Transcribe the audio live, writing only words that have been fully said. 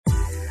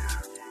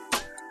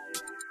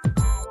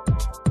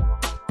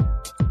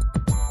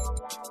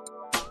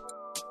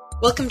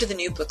Welcome to the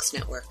New Books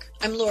Network.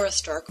 I'm Laura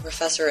Stark,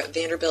 professor at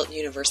Vanderbilt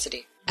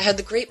University. I had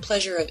the great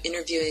pleasure of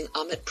interviewing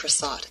Amit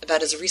Prasad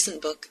about his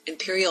recent book,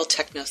 Imperial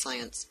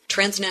Technoscience,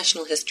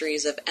 Transnational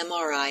Histories of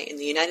MRI in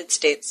the United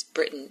States,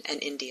 Britain,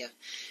 and India,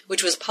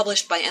 which was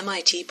published by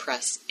MIT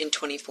Press in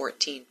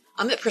 2014.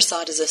 Amit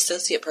Prasad is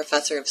Associate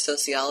Professor of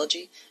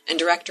Sociology and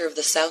Director of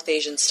the South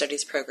Asian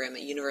Studies Program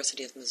at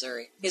University of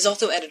Missouri. He is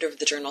also editor of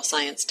the journal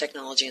Science,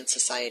 Technology, and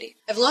Society.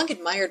 I've long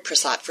admired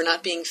Prasad for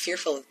not being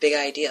fearful of big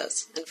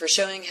ideas, and for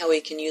showing how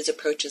he can use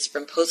approaches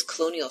from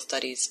post-colonial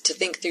studies to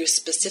think through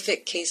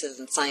specific cases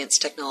in science,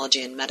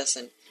 technology, and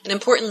medicine, and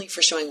importantly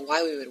for showing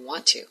why we would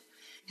want to.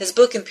 His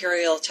book,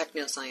 Imperial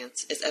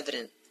Technoscience, is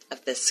evident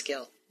of this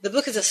skill. The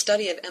book is a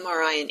study of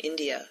MRI in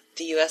India,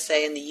 the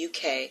USA, and the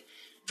UK,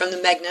 from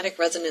the magnetic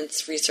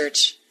resonance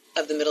research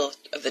of the middle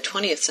of the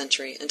 20th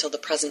century until the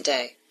present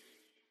day.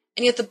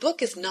 And yet the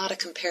book is not a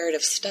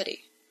comparative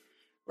study.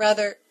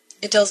 Rather,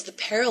 it tells the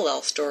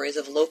parallel stories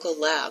of local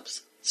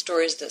labs,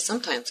 stories that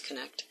sometimes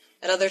connect,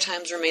 at other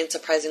times remain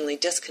surprisingly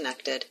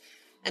disconnected,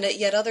 and at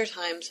yet other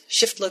times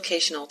shift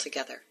location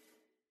altogether.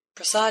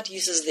 Prasad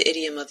uses the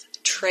idiom of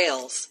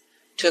trails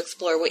to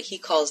explore what he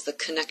calls the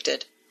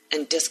connected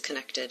and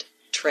disconnected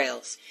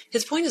trails.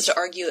 His point is to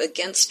argue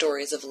against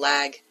stories of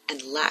lag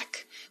and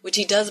lack, which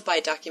he does by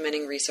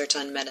documenting research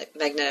on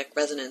magnetic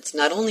resonance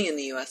not only in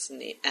the US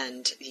and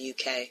the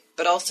UK,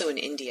 but also in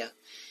India,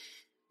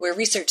 where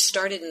research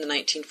started in the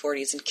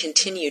 1940s and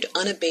continued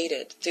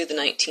unabated through the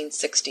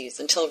 1960s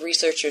until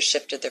researchers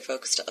shifted their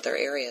focus to other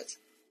areas.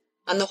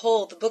 On the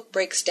whole, the book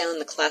breaks down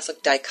the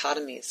classic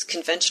dichotomies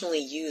conventionally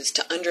used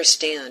to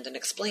understand and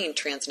explain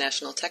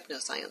transnational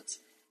technoscience: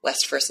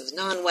 West versus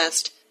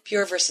non-West,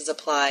 pure versus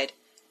applied,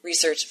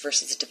 research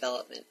versus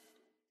development.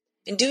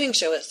 In doing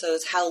so, it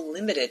shows how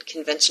limited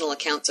conventional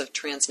accounts of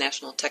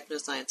transnational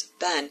technoscience have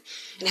been,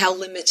 and how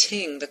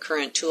limiting the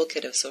current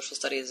toolkit of social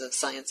studies of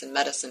science and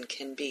medicine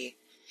can be.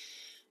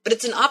 But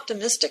it's an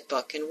optimistic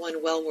book and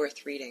one well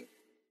worth reading.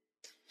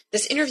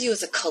 This interview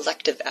is a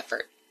collective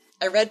effort.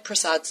 I read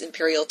Prasad's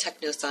Imperial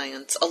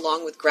Technoscience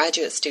along with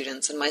graduate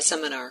students in my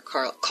seminar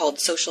called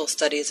Social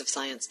Studies of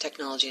Science,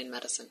 Technology, and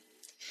Medicine.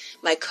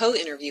 My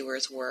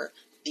co-interviewers were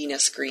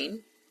Venus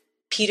Green,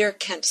 Peter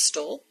Kent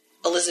Stoll,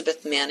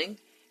 Elizabeth Manning,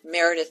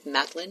 Meredith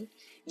Matlin,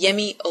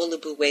 Yemi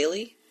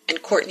Olubuwele,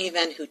 and Courtney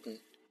Van Houten.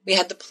 We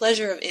had the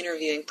pleasure of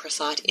interviewing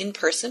Prasad in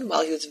person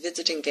while he was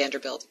visiting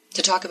Vanderbilt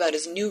to talk about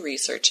his new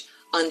research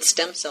on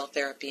stem cell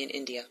therapy in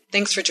India.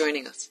 Thanks for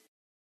joining us.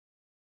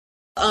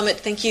 Amit,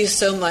 thank you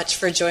so much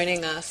for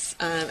joining us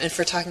and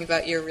for talking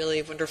about your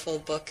really wonderful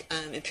book,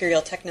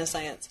 Imperial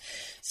Technoscience.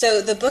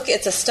 So the book,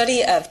 it's a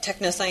study of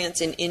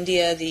technoscience in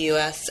India, the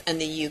US, and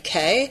the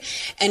UK,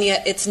 and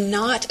yet it's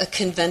not a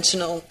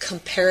conventional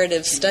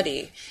comparative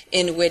study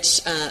in which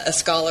a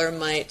scholar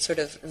might sort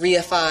of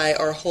reify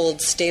or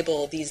hold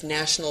stable these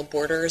national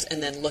borders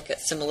and then look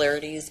at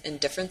similarities and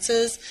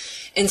differences.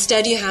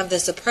 Instead, you have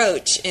this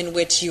approach in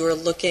which you are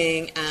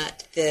looking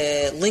at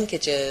the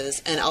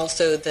linkages and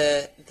also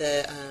the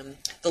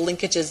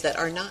linkages that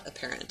are not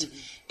apparent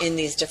in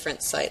these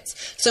different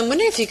sites. So I'm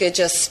wondering if you could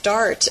just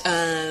start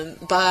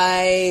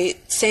by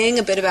saying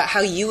a bit about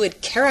how you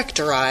would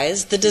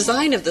characterize the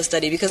design of the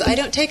study, because I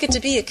don't take it to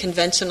be a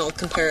conventional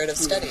comparative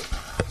study.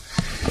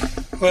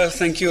 Well,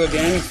 thank you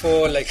again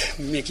for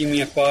making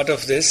me a part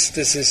of this.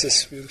 This is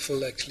just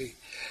beautiful, actually.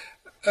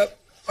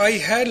 I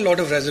had a lot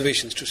of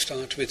reservations to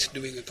start with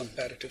doing a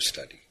comparative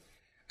study.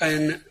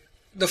 And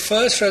the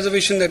first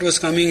reservation that was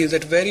coming is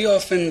that very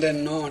often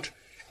than not,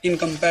 in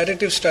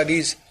comparative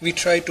studies, we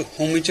try to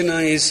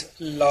homogenize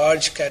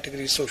large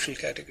categories, social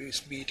categories,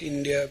 be it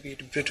India, be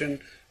it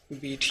Britain,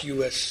 be it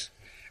US.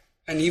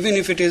 And even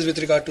if it is with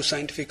regard to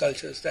scientific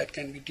cultures, that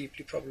can be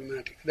deeply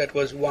problematic. That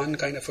was one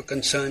kind of a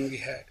concern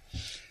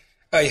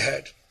I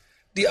had.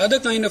 The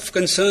other kind of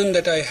concern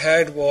that I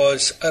had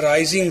was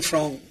arising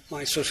from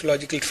my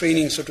sociological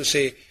training, so to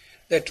say,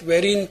 that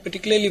wherein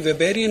particularly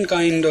Weberian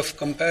kind of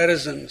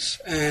comparisons,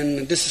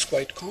 and this is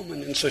quite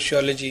common in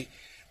sociology,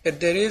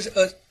 that there is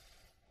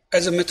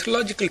as a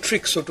methodological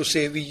trick, so to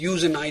say, we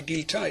use an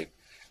ideal type,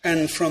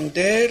 and from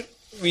there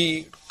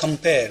we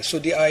compare. So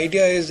the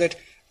idea is that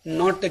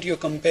not that you're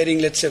comparing,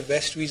 let's say,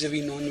 West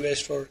vis-a-vis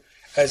non-West or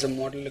as a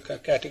model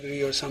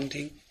category or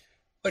something,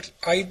 but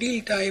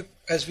ideal type,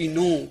 as we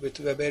know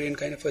with Weberian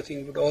kind of a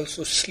thing, would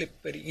also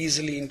slip very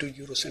easily into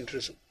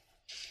Eurocentrism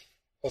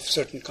of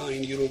certain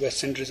kind,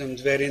 Euro-West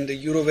centrisms, wherein the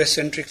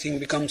Euro-West-centric thing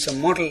becomes a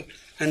model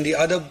and the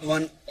other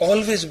one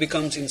always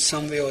becomes in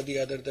some way or the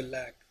other the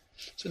lag.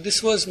 So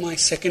this was my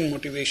second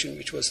motivation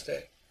which was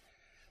there.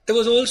 There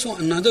was also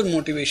another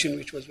motivation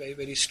which was very,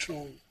 very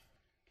strong,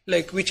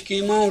 which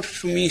came out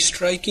to me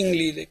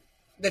strikingly,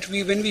 that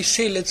when we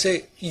say, let's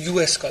say,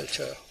 US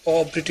culture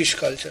or British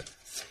culture,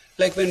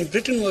 when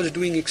Britain was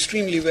doing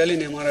extremely well in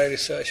MRI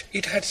research,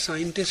 it had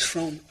scientists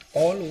from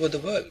all over the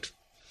world.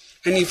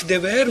 And if there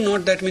were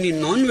not that many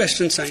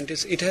non-Western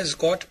scientists, it has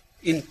got,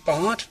 in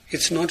part,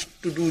 it's not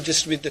to do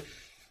just with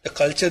the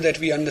culture that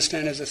we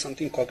understand as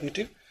something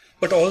cognitive,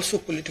 but also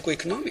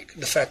politico-economic.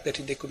 The fact that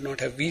they could not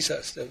have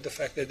visas, the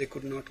fact that they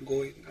could not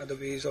go in other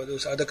ways, or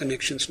those other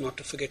connections, not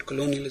to forget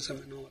colonialism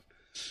and all.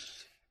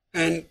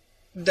 And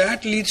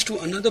that leads to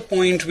another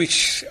point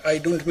which I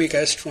don't make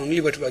as strongly,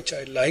 but which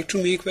I like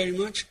to make very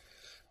much,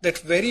 that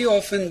very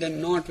often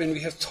than not, when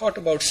we have thought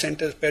about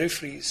center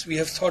peripheries, we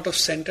have thought of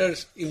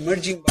centers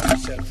emerging by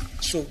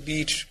itself. So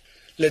be it,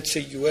 let's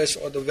say, US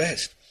or the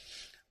West.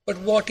 But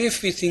what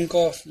if we think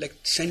of, like,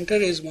 center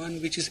is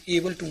one which is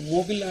able to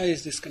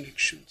mobilize these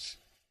connections?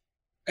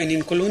 And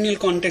in colonial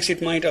context,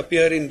 it might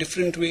appear in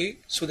different way,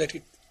 so that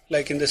it,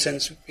 like in the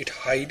sense, it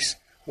hides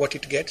what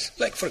it gets.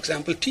 Like, for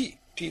example, tea.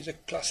 Tea is a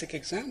classic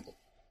example.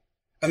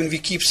 I mean, we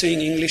keep saying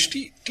English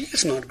tea. Tea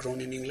is not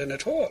grown in England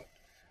at all.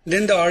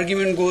 Then the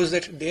argument goes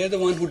that they are the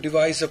one who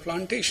devised the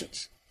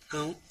plantations.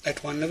 Now,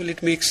 at one level,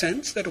 it makes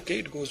sense that, okay,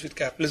 it goes with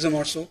capitalism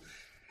or so.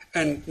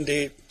 And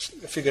they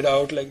figured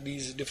out like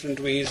these different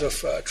ways of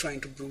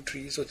trying to brew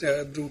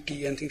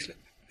tea and things like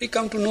that. They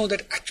come to know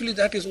that actually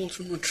that is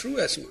also not true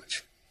as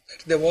much.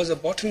 That there was a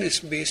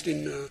botanist based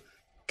in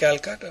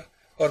Calcutta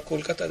or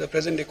Kolkata, the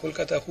present-day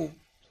Kolkata, who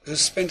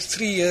spent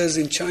 3 years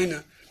in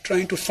China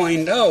trying to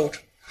find out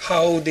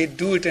how they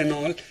do it and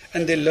all,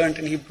 and they learned,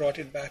 and he brought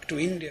it back to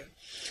India.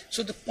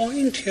 So the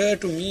point here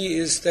to me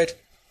is that,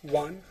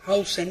 one,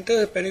 how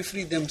center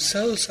periphery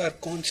themselves are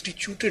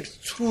constituted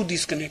through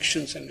these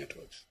connections and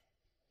networks.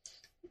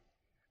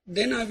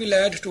 Then I will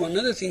add to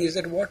another thing is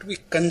that what we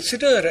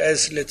consider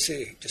as, let's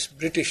say, just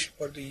British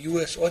or the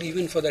US or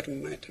even for that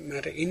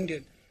matter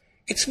Indian,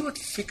 it's not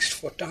fixed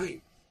for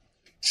time.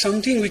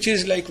 Something which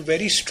is like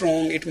very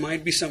strong, it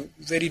might be some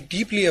very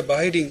deeply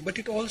abiding, but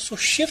it also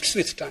shifts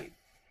with time.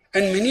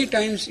 And many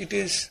times it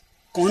is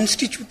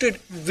constituted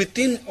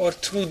within or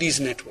through these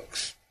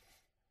networks.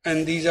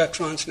 And these are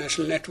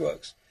transnational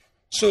networks.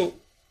 So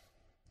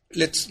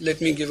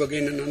let me give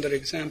again another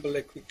example,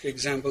 like quick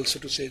example, so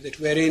to say, that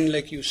wherein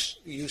like you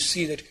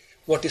see that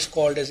what is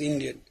called as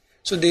Indian.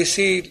 So they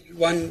say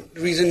one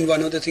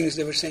of the things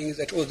they were saying is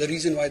that, the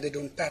reason why they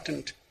don't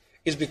patent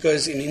is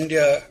because in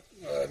India,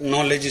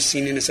 knowledge is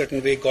seen in a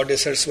certain way.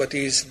 Goddess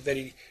Saraswati is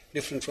very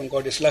different from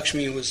Goddess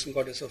Lakshmi, who is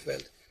goddess of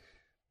wealth.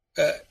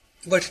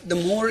 But the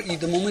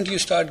moment you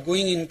start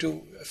going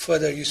into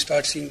further, you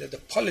start seeing that the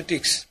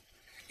politics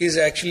is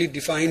actually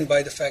defined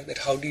by the fact that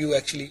how do you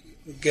actually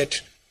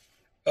get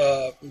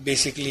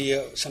basically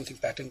something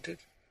patented,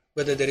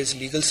 whether there is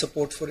legal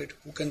support for it,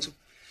 who can.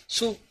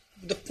 So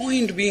the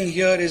point being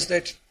here is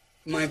that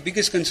my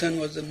biggest concern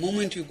was the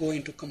moment you go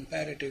into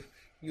comparative,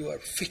 you are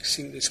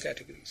fixing these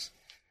categories.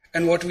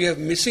 And what we are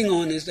missing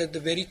on is that the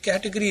very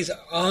categories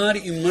are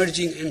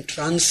emerging and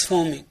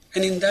transforming.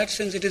 And in that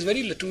sense, it is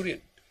very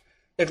Latourian.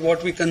 That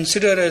what we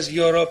consider as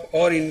Europe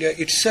or India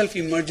itself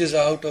emerges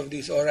out of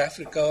these, or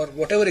Africa, or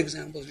whatever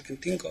examples we can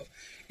think of,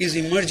 is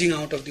emerging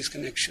out of these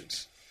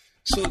connections.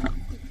 So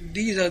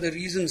these are the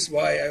reasons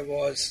why I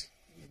was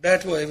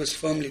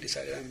firmly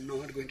decided I'm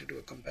not going to do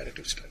a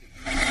comparative study.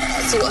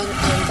 So on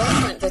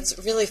that front, that's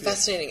really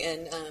fascinating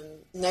and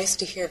nice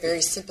to hear,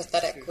 very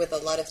sympathetic with a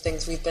lot of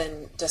things we've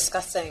been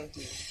discussing.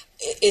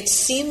 It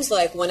seems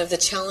like one of the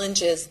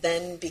challenges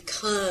then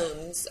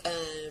becomes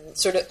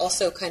sort of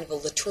also kind of a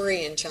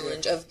Latourian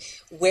challenge of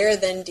where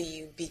then do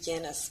you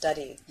begin a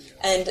study?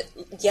 And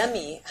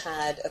Yemi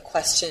had a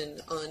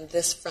question on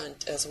this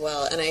front as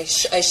well. And I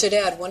should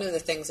add, one of the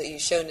things that you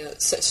show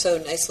so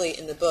nicely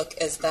in the book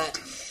is that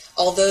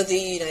although the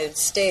United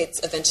States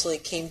eventually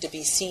came to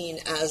be seen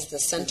as the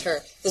center,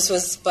 this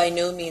was by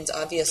no means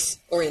obvious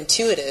or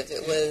intuitive.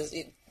 It was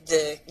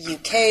the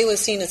UK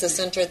was seen as a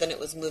center, then it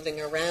was moving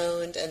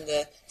around, and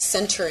the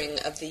centering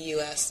of the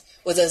US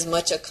was as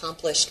much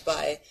accomplished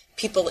by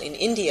people in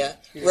India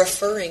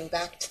referring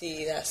back to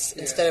the US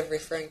instead of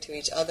referring to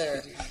each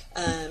other.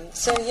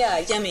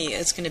 Yemi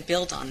is going to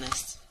build on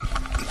this.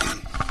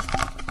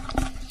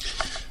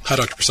 Hi,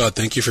 Dr. Prasad.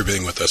 Thank you for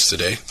being with us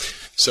today.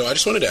 So I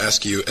just wanted to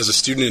ask you, as a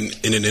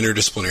student in an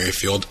interdisciplinary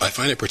field, I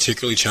find it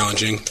particularly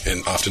challenging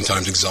and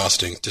oftentimes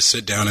exhausting to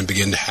sit down and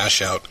begin to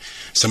hash out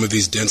some of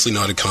these densely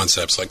knotted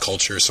concepts like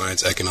culture,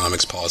 science,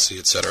 economics, policy,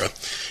 etc.,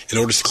 in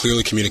order to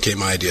clearly communicate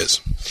my ideas.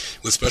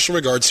 With special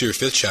regards to your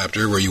 5th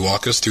chapter, where you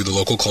walk us through the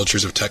local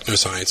cultures of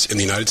technoscience in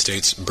the United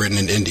States, Britain,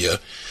 and India,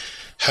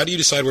 how do you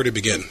decide where to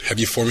begin? Have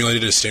you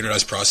formulated a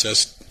standardized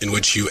process in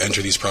which you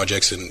enter these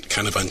projects and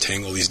kind of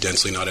untangle these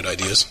densely knotted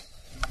ideas?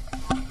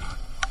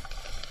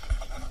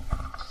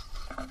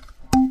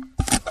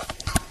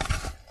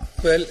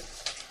 Well,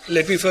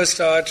 let me first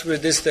start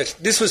with this, that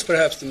this was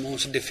perhaps the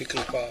most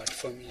difficult part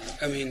for me.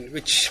 I mean,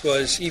 which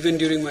was even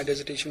during my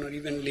dissertation or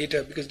even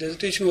later, because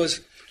dissertation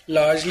was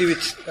largely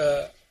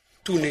with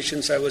 2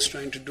 nations I was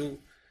trying to do.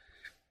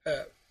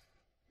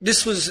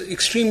 This was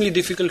extremely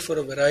difficult for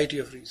a variety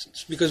of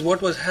reasons, because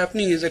what was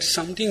happening is that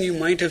something you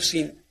might have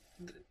seen,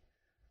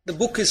 the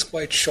book is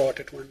quite short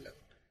at one level.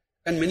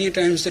 And many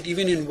times that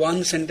even in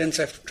one sentence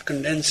I've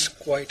condensed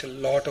quite a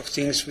lot of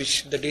things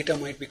which the data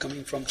might be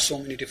coming from so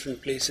many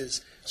different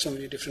places, so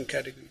many different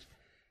categories.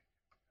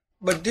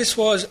 But this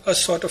was a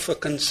sort of a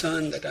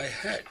concern that I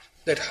had,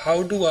 that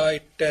how do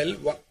I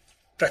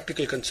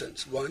practical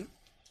concerns. One,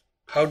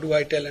 how do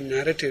I tell a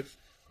narrative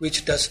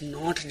which does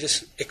not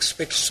just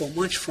expect so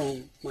much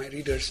from my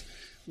readers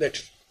that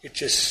it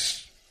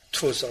just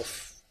throws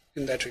off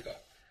in that regard.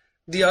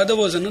 The other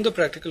was, another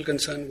practical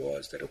concern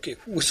was that, okay,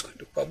 who is going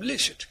to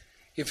publish it?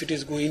 If it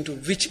is going to,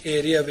 which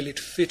area will it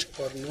fit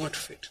or not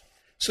fit?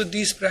 So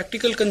these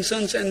practical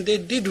concerns, and they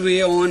did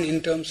weigh on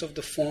in terms of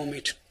the form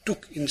it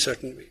took in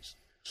certain ways.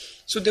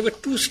 So there were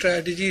two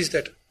strategies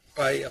that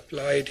I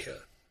applied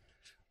here.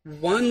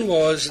 One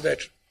was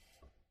that,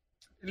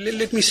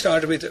 let me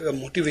start with a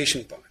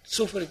motivation part.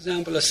 So for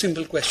example, a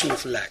simple question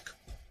of lag.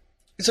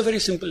 It's a very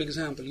simple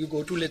example. You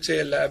go to, let's say,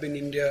 a lab in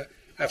India,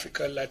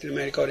 Africa, Latin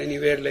America, or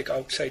anywhere like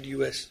outside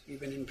US,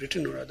 even in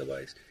Britain or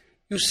otherwise,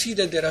 you see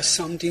that there are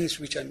some things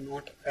which are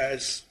not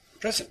as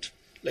present.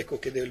 Like,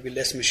 okay, there will be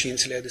less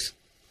machines there. This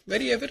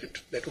very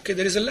evident that, okay,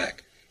 there is a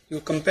lag.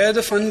 You compare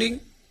the funding,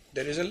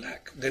 there is a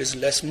lag. There is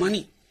less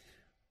money.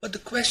 But the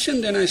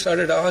question then I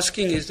started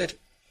asking is that,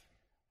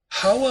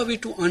 how are we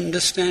to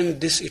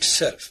understand this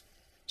itself?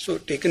 So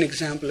take an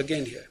example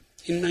again here.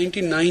 In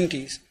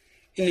 1990s,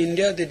 in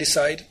India, they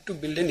decided to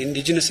build an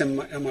indigenous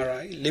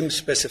MRI, limb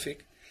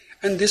specific.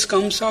 And this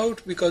comes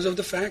out because of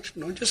the fact,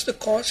 not just the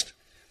cost,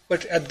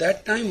 but at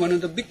that time, one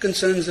of the big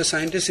concerns the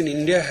scientists in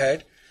India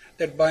had,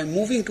 that by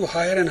moving to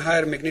higher and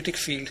higher magnetic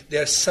field, they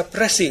are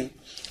suppressing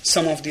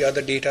some of the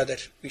other data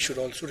that we should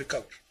also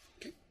recover.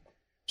 Okay?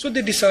 So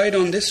they decide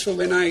on this. So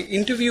when I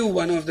interview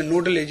one of the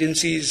nodal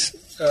agencies,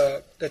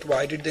 that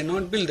why did they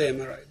not build the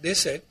MRI? They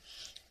said,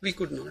 we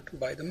could not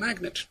buy the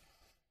magnet.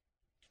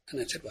 And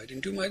I said, why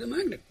didn't you buy the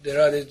magnet? There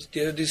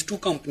are these two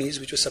companies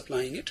which were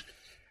supplying it.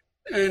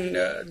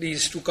 And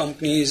these two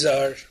companies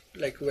are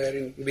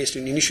based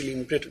initially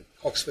in Britain.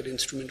 Oxford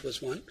Instrument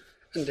was one,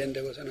 and then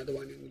there was another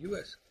one in the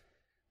US.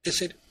 They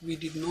said, we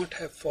did not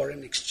have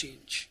foreign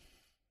exchange.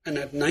 And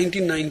at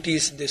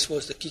 1990s, this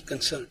was the key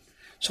concern.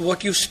 So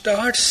what you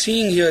start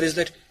seeing here is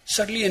that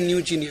suddenly a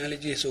new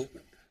genealogy is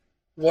opened.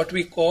 What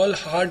we call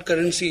hard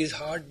currency is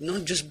hard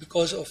not just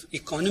because of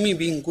economy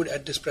being good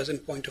at this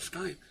present point of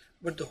time,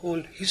 but the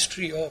whole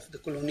history of the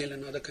colonial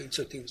and other kinds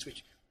of things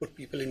which put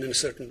people in a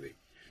certain way.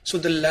 So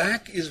the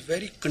lag is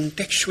very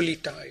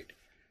contextually tied.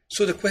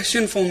 So the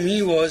question for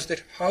me was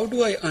that, how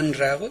do I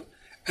unravel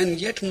and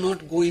yet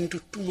not go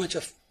into too much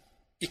of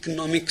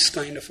economics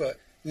kind of a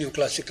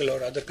neoclassical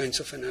or other kinds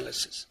of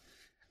analysis?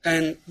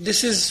 And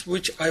this is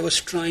which I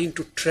was trying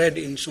to tread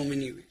in so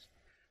many ways.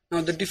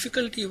 Now the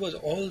difficulty was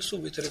also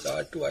with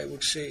regard to, I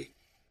would say,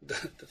 the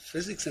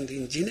physics and the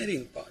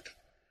engineering part.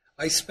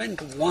 I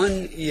spent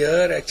 1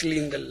 year actually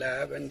in the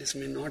lab, and this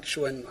may not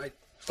show, and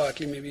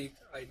partly maybe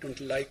I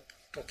don't like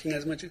talking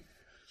as much,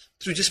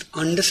 to just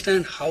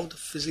understand how the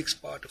physics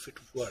part of it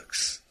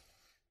works.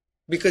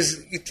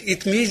 Because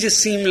it may just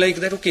seem like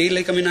that, okay,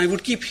 I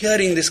would keep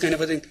hearing this kind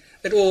of a thing,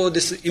 that, oh,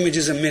 this image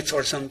is a myth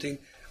or something.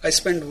 I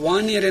spent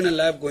 1 year in a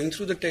lab going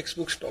through the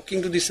textbooks,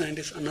 talking to the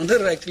scientists,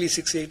 another actually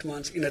 6-8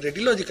 months in a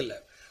radiological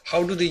lab.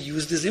 How do they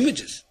use these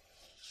images?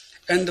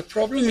 And the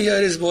problem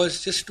here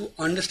was just to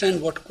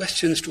understand what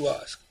questions to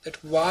ask.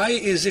 That why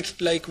is it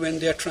like when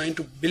they are trying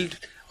to build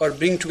or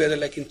bring together,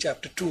 like in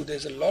chapter 2,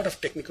 there's a lot of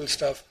technical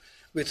stuff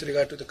with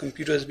regard to the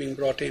computers being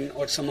brought in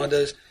or some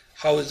others,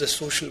 how is the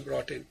social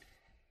brought in?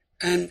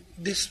 And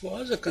this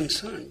was a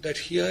concern that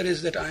here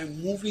is that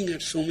I'm moving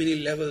at so many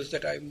levels,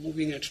 that I'm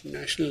moving at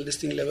national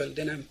listing level,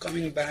 then I'm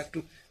coming back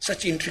to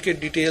such intricate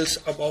details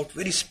about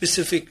very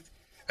specific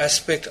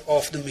aspect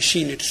of the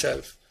machine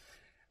itself.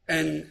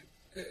 And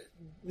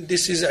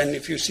this is, and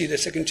if you see the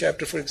second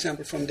chapter, for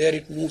example, from there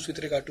it moves with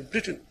regard to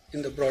Britain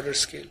in the broader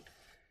scale.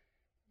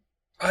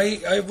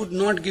 I would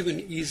not give an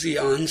easy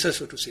answer,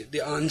 so to say.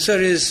 The answer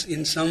is,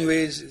 in some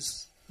ways,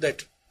 is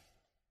that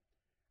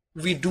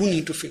we do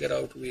need to figure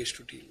out ways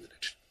to deal with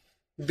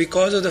it.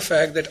 Because of the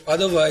fact that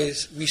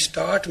otherwise we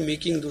start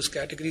making those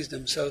categories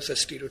themselves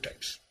as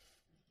stereotypes.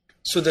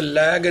 So the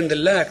lag and the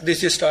lack,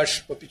 this just starts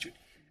perpetuating.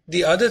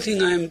 The other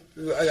thing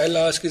I'll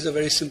ask is a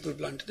very simple,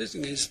 blunt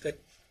thing, is that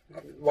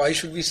why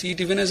should we see it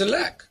even as a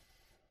lack?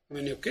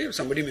 Okay,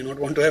 somebody may not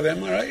want to have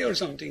MRI or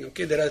something.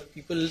 Okay, there are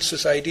people,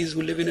 societies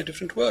who live in a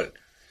different world.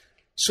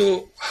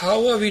 So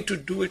how are we to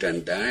do it?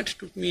 And that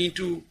took me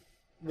to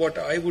what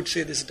I would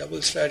say this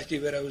double strategy,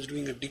 where I was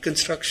doing a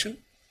deconstruction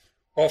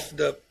of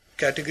the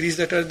categories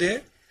that are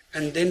there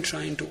and then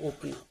trying to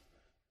open up.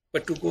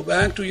 But to go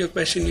back to your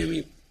question,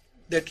 Yemi,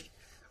 that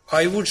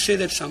I would say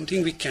that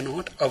something we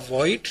cannot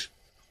avoid,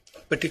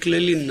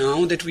 particularly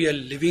now that we are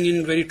living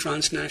in very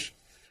transnational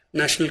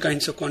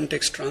kinds of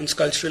context,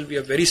 transcultural, we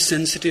are very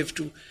sensitive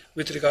to,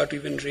 with regard to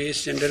even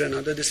race, gender and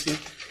other this thing,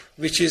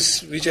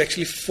 which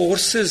actually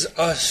forces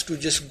us to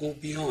just go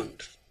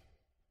beyond.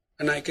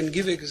 And I can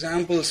give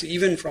examples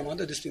even from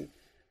other distinct,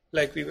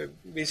 like we were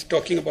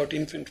talking about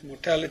infant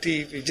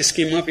mortality, we just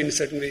came up in a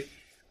certain way.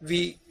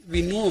 We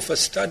know of a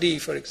study,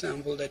 for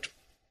example, that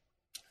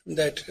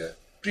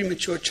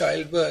premature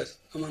childbirth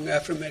among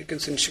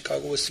Afro-Americans in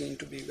Chicago was seen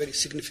to be very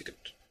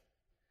significant.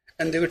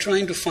 And they were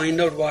trying to find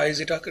out why is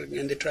it occurring,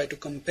 and they tried to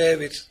compare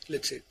with,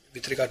 let's say,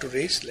 with regard to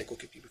race, like,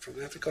 okay, people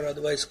from Africa or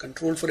otherwise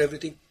control for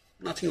everything,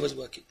 Nothing was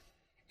working.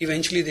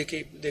 Eventually they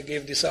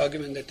gave this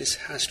argument that this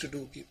has to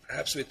do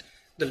perhaps with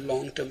the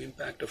long-term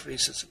impact of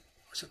racism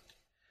or something.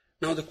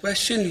 Now the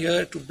question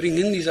here to bring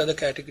in these other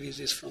categories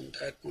is from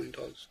that point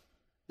also,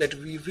 that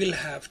we will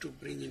have to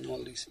bring in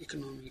all these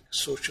economic,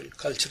 social,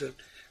 cultural,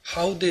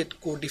 how they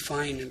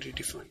co-define and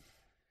redefine.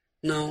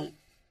 Now,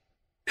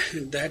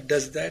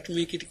 does that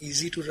make it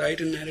easy to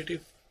write a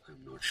narrative?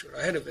 I'm not sure.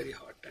 I had a very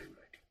hard time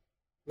writing.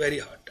 Very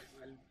hard time.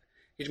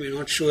 It may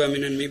not show,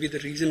 and maybe the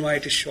reason why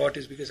it is short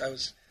is because I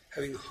was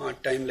having a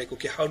hard time, like,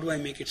 okay, how do I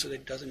make it so that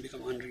it doesn't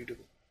become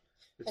unreadable?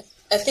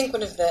 I think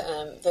one of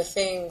the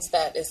things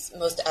that is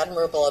most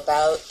admirable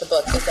about the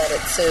book is that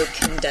it's so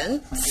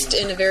condensed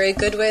in a very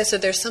good way. So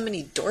there's so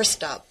many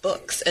doorstop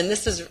books, and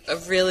this is a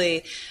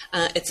really,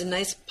 it's a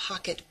nice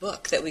pocket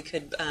book that we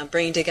could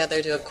bring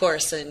together to a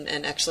course and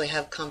actually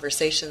have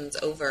conversations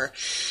over.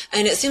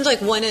 And it seems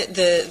like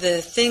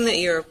the thing that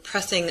you're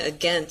pressing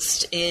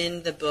against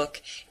in the book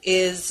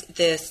is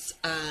this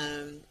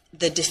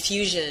the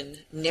diffusion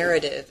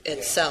narrative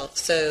itself.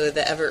 So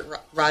the Everett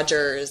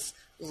Rogers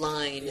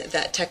line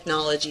that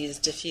technologies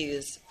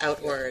diffuse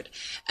outward,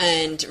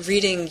 and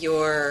reading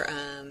your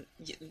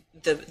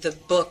the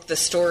book, the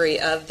story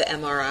of the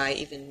MRI,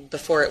 even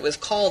before it was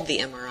called the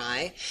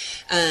MRI,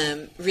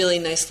 really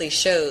nicely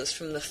shows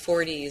from the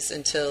 40s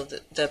until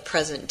the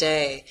present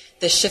day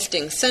the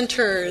shifting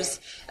centers,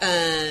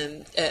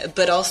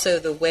 but also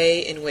the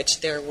way in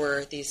which there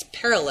were these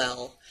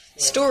parallel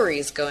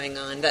stories going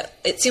on. That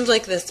it seems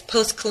like this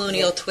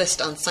post-colonial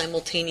twist on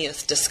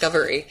simultaneous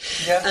discovery.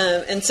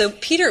 And so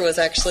Peter was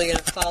actually going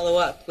to follow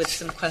up with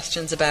some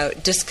questions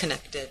about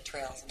disconnected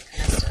trails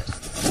and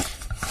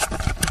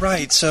connected.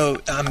 Right.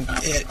 So,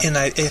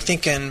 I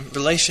think in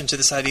relation to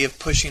this idea of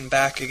pushing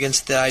back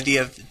against the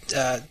idea of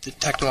the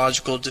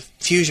technological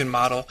diffusion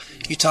model,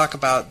 you talk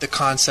about the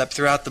concept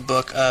throughout the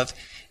book of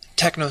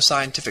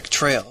techno-scientific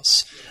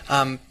trails.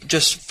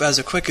 Just as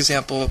a quick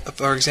example,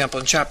 for example,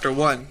 in Chapter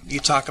 1,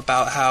 you talk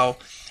about how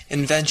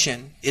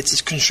invention,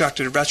 it's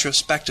constructed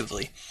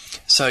retrospectively.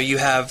 So you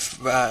have,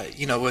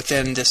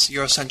 within this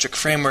Eurocentric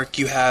framework,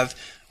 you have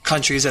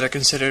countries that are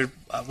considered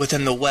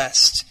within the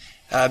West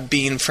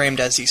being framed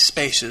as these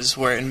spaces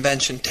where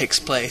invention takes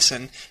place,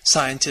 and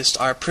scientists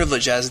are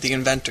privileged as the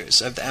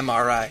inventors of the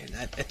MRI. And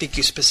I think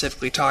you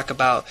specifically talk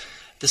about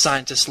the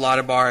scientists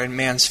Lauterbach and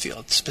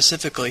Mansfield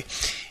specifically.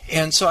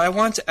 And so I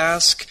want to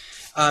ask,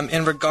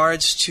 in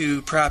regards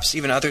to perhaps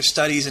even other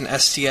studies in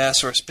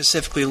STS or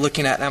specifically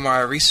looking at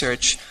MRI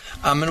research,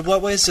 in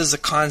what ways does the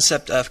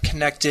concept of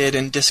connected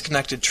and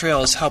disconnected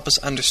trails help us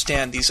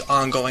understand these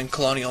ongoing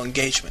colonial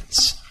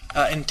entanglements,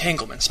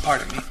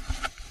 pardon me?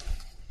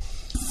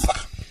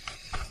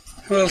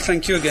 Well,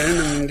 thank you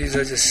again. These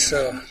are just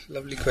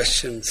lovely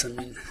questions.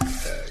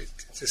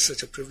 It's just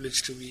such a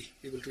privilege to be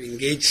able to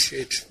engage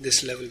at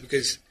this level,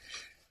 because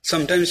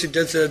sometimes it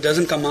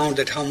doesn't come out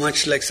that how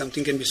much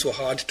something can be so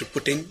hard to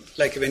put in,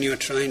 like when you are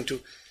trying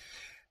to.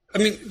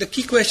 The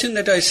key question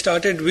that I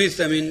started with,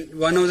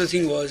 one of the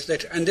things was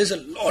that, and there's a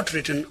lot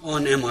written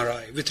on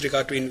MRI with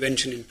regard to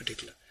invention in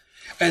particular.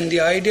 And the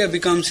idea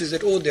becomes is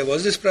that, there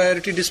was this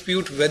priority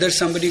dispute, whether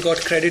somebody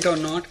got credit or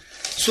not.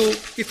 So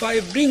if I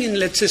bring in,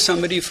 let's say,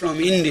 somebody from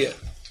India,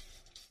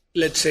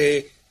 let's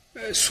say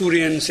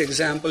Suryan's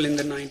example in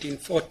the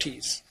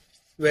 1940s,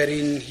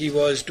 wherein he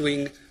was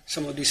doing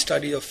some of the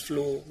study of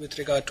flow with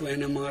regard to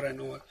NMR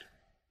and all,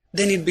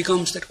 then it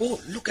becomes that,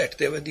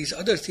 there were these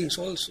other things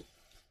also.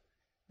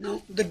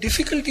 Now, the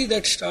difficulty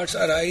that starts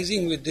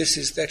arising with this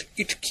is that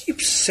it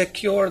keeps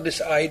secure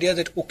this idea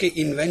that,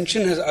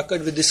 invention has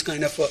occurred with this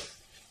kind of a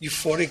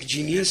euphoric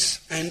genius,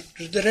 and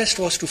the rest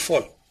was to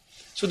follow.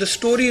 So the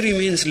story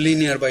remains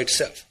linear by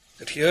itself,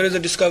 that here is a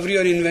discovery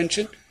or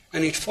invention,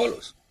 and it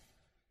follows.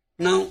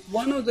 Now,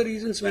 one of the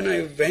reasons when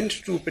I went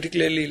to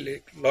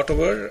particularly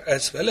Lauterbach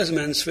as well as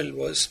Mansfield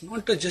was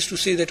not just to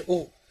say that,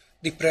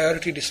 the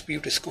priority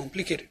dispute is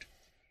complicated.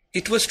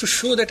 It was to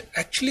show that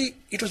actually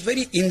it was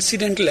very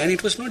incidental, and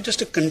it was not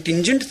just a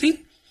contingent thing,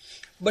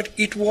 but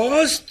it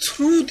was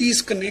through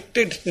these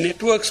connected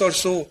networks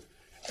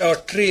or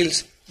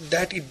trails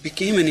that it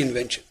became an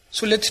invention.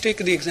 So let's take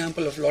the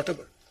example of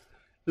Lauterbach.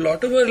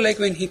 Lauterbach,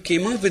 when he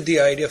came up with the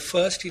idea,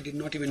 first he did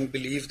not even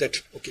believe that,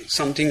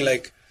 something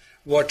like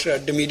what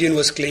Demedian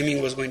was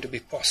claiming was going to be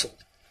possible.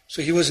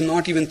 So he was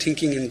not even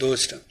thinking in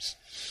those terms.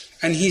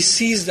 And he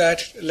sees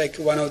that like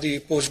one of the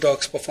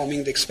postdocs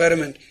performing the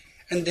experiment.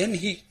 And then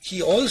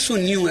he also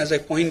knew, as I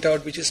point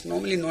out, which is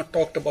normally not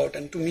talked about,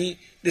 and to me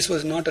this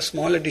was not a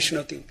small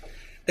additional thing,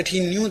 that he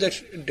knew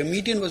that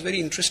Demedian was very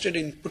interested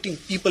in putting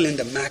people in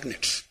the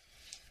magnets.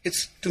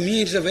 To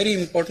me it's a very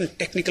important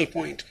technical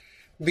point,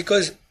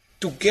 because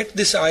to get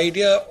this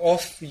idea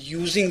of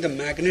using the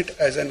magnet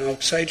as an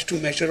outside to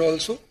measure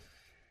also,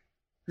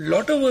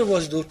 Lauterbach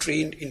was though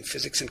trained in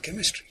physics and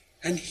chemistry.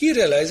 And he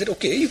realized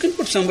that, you can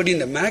put somebody in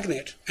the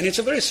magnet, and it's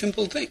a very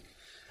simple thing.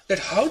 That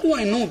how do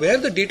I know where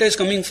the data is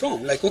coming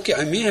from?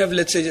 I may have,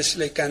 let's say, just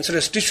like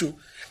cancerous tissue,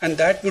 and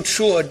that would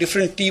show a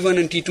different T1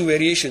 and T2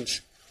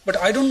 variations. but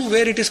I don't know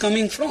where it is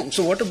coming from.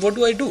 So what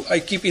do I do? I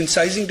keep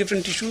incising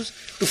different tissues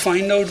to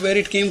find out where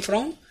it came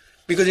from,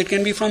 because it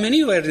can be from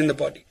anywhere in the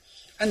body.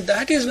 And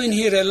that is when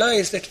he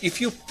realized that if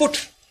you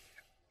put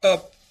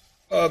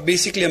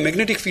basically a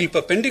magnetic field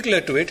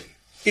perpendicular to it,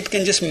 it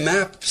can just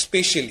map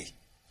spatially.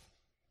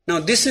 Now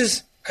this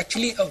is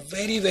actually a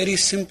very, very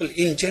simple,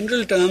 in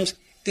general terms,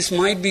 this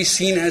might be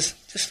seen as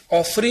just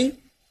offering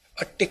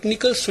a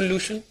technical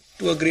solution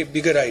to a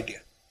bigger idea.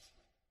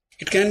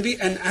 It can be,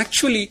 and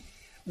actually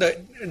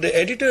the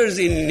editors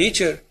in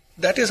Nature,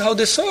 that is how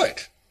they saw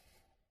it.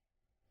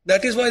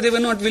 That is why they were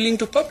not willing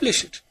to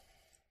publish it.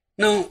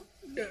 Now,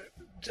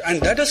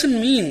 and that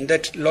doesn't mean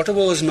that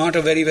Lauterbach was not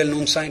a very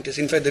well-known scientist.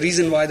 In fact, the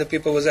reason why the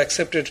paper was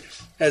accepted,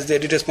 as the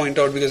editors point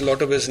out, because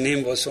Lauterbach's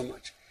name was so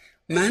much.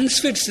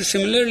 Mansfield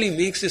similarly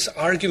makes this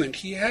argument.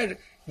 He had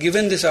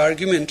given this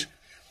argument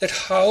that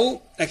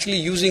how actually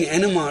using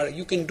NMR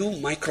you can do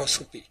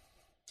microscopy.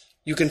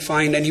 You can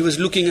find, and he was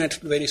looking at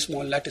very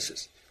small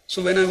lattices.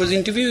 So when I was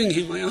interviewing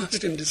him, I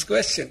asked him this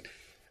question,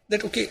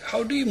 that okay,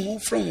 how do you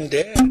move from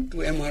there to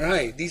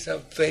MRI? These are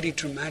very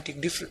dramatic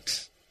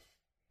difference.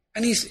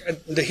 And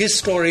his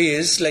story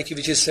is, like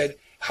which is said,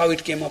 how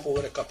it came up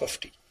over a cup of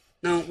tea.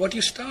 Now, what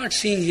you start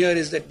seeing here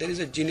is that there is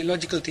a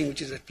genealogical thing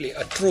which is at play,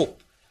 a trope.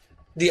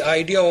 The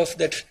idea of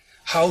that,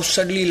 how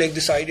suddenly, like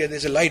this idea,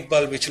 there's a light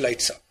bulb which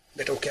lights up.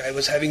 That, okay, I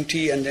was having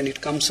tea and then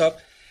it comes up.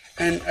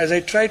 And as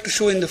I tried to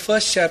show in the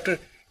first chapter,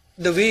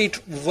 the way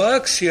it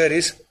works here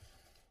is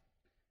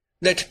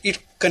that it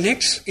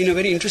connects in a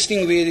very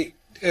interesting way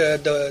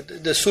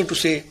the so to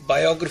say,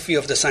 biography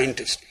of the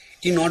scientist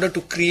in order to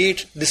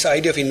create this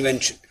idea of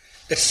invention.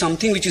 That's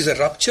something which is a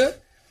rupture,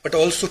 but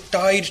also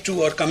tied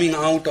to or coming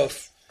out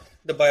of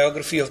the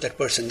biography of that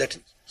person, that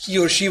he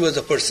or she was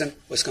a person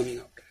was coming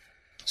out.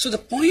 So the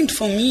point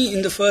for me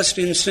in the first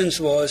instance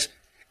was,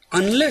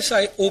 unless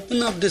I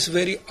open up this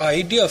very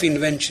idea of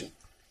invention,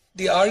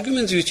 the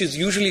arguments which is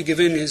usually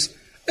given is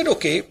that,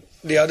 okay,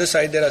 the other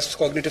side, there are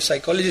cognitive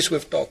psychologists who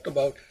have talked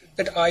about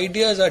that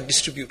ideas are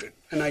distributed.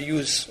 And I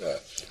use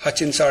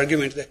Hutchins'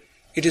 argument that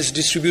it is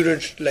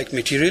distributed like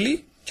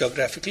materially,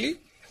 geographically,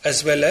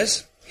 as well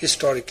as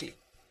historically.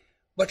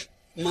 But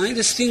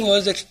this thing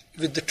was that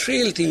with the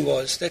trail thing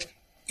was that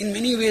in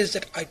many ways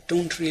that I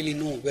don't really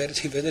know whether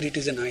it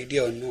is an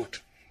idea or not.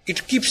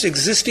 It keeps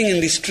existing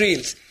in these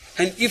trails,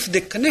 and if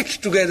they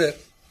connect together,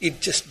 it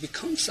just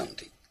becomes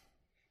something.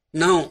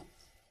 Now,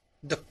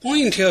 the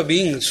point here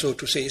being, so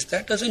to say, is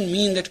that doesn't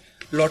mean that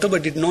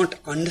Lauterbach did not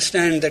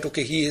understand that,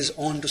 okay, he is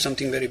on to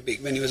something very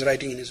big when he was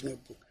writing in his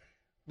notebook.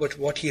 But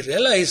what he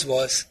realized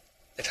was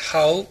that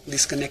how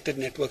these connected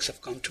networks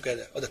have come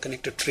together, or the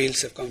connected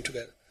trails have come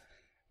together.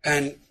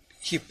 And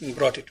he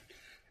brought it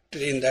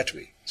in that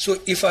way. So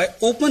if I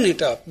open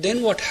it up,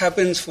 then what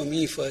happens for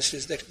me first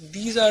is that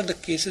these are the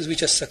cases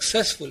which are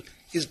successful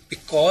is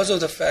because of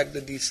the fact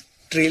that these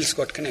trails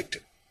got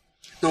connected.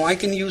 Now I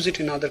can use it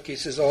in other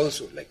cases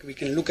also, like we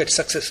can look at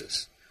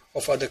successes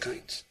of other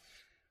kinds.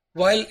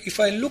 While if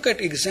I look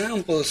at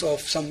examples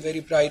of some very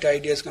bright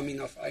ideas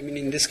coming up, I mean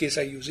in this case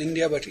I use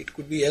India, but it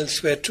could be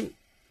elsewhere too,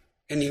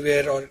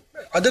 anywhere, or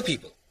other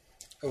people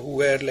who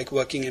were like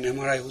working in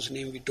MRI whose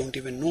name we don't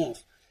even know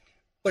of.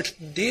 But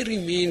they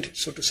remained,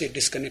 so to say,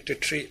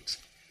 disconnected trails.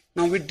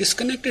 Now with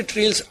disconnected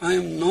trails, I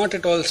am not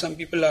at all, some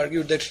people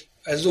argue that,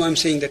 as though I'm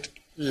saying that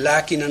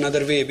lack in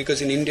another way,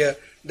 because in India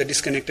the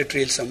disconnected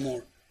trails are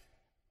more.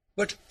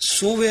 But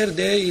so were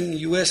there in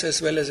US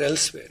as well as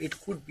elsewhere. It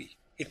could be.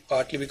 It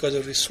partly because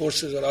of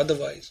resources or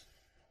otherwise.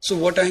 So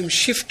what I'm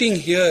shifting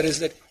here is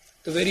that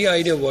the very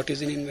idea of what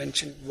is an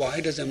invention,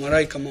 why does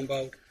MRI come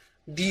about,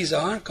 these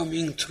are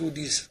coming through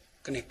these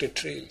connected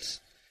trails.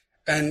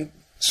 And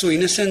so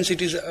in a sense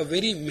it is a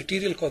very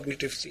material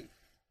cognitive thing.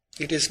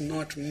 It is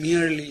not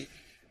merely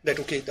that,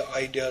 okay, the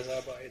ideas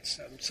are by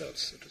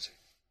themselves, so to say.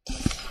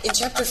 In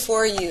Chapter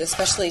 4, you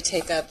especially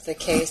take up the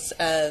case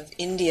of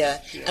India,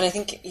 and I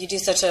think you do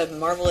such a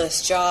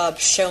marvelous job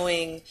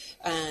showing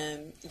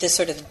this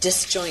sort of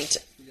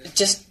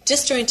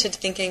disjointed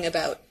thinking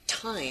about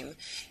time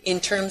in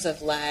terms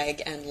of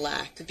lag and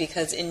lack,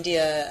 because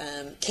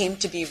India came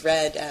to be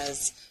read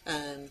as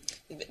having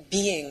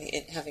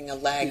a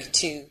lag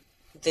to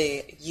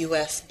the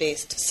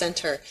U.S.-based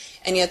center,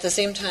 and yet at the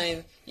same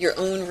time, your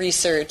own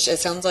research, it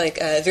sounds like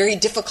very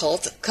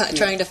difficult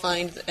trying to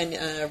find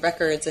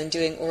records and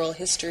doing oral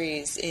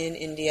histories in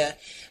India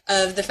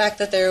of the fact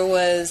that there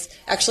was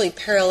actually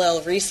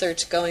parallel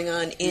research going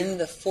on in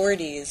the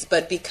 40s,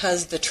 but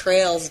because the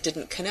trails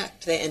didn't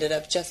connect, they ended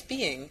up just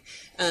being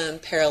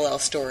parallel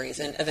stories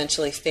and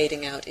eventually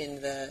fading out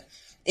in the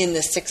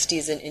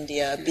 60s in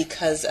India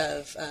because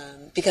of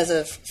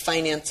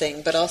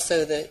financing, but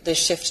also the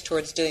shift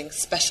towards doing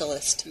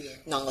specialist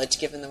knowledge,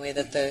 given the way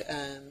that the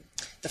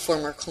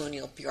former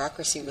colonial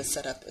bureaucracy was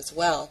set up as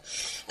well.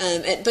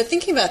 But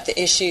thinking about the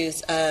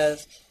issues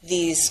of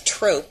these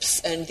tropes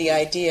and the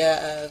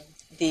idea of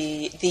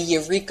the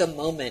eureka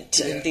moment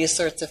and these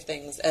sorts of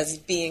things as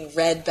being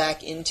read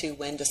back into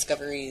when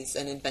discoveries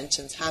and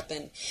inventions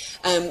happen.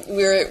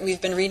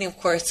 We've been reading, of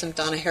course, some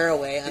Donna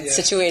Haraway on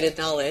situated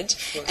knowledge,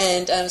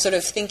 and sort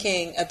of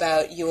thinking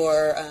about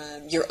your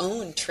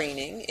own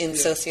training in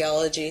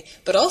sociology,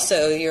 but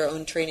also your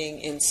own training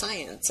in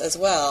science as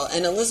well.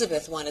 And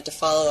Elizabeth wanted to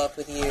follow up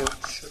with you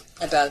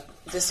about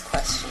this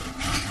question.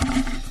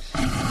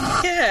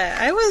 Yeah,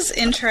 I was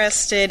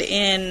interested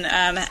in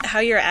how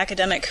your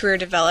academic career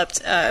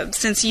developed.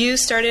 Since you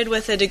started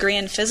with a degree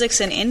in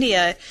physics in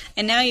India,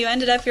 and now you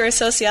ended up you're a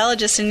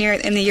sociologist and you're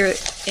in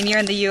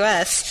the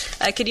U.S.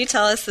 Could you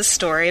tell us the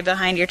story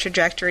behind your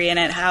trajectory and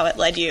how it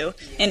led you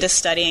into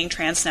studying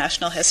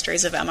transnational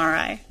histories of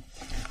MRI?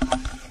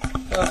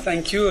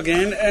 Thank you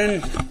again.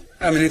 And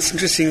I mean, it's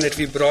interesting that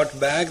we brought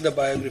back the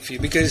biography,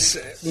 because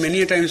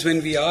many times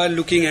when we are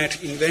looking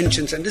at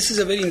inventions, and this is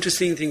a very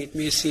interesting thing, it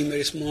may seem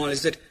very small,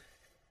 is that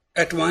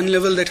at one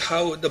level that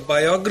how the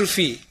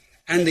biography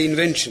and the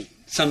invention,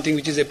 something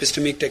which is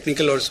epistemic,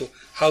 technical also,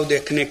 how they're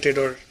connected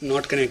or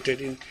not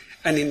connected. In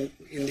the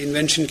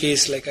invention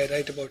case, like I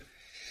write about.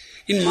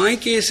 In my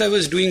case, I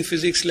was doing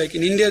physics. Like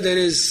in India, there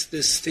is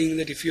this thing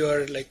that if you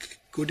are like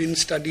good in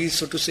studies,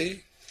 so to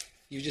say,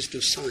 you just do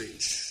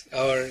science.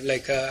 Or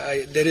like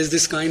there is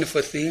this kind of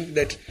a thing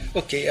that,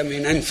 okay, I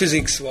mean, and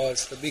physics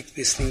was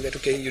this thing that,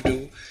 okay, you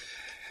do.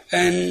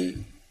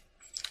 And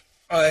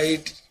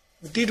I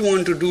did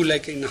want to do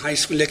like in high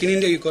school, like in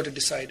India you got to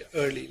decide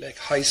early, like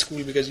high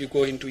school, because you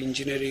go into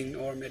engineering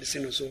or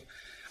medicine or so.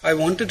 I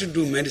wanted to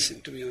do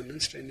medicine, to be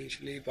honest,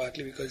 initially,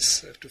 partly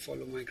because I have to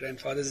follow my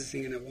grandfather's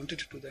thing and I wanted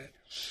to do that.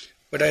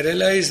 But I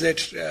realized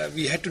that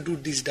we had to do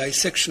this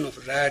dissection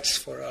of rats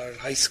for our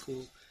high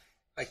school.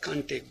 I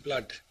can't take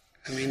blood.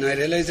 I mean, I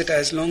realized that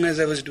as long as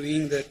I was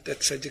doing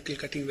that surgical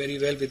cutting very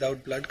well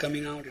without blood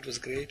coming out, it was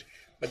great.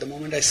 But the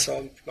moment I saw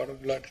a lot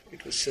of blood,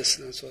 it was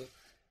just, so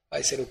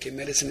I said, okay,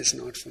 medicine is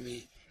not for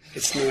me.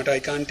 It's not, I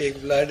can't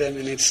take blood, I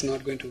mean, it's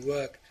not going to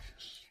work.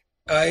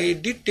 I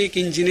did take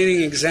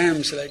engineering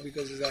exams, like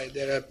because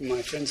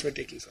my friends were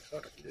taking, so I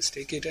thought, okay, let's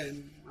take it.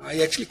 And I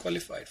actually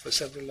qualified for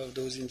several of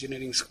those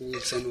engineering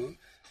schools and all.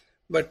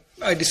 But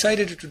I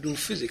decided to do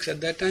physics.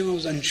 At that time, I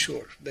was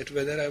unsure that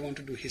whether I want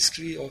to do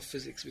history or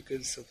physics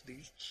because of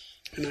these.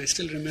 And I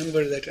still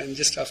remember that, and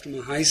just after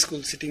my high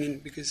school, sitting in,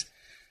 because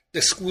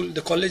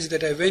the college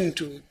that I went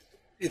to,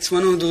 it's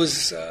one of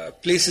those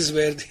places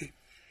where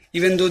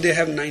even though they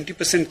have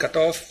 90%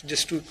 cutoff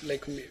just to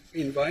like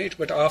invite,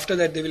 but after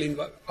that they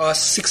will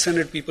ask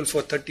 600 people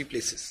for 30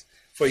 places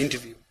for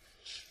interview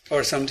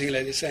or something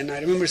like this. And I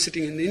remember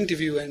sitting in the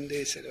interview and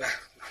they said, you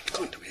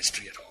can't do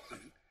history at all. I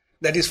mean,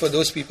 that is for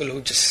those people who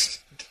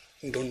just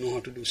don't know how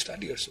to do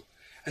study or so.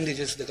 And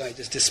the guy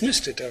just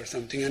dismissed it or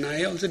something. And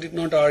I also did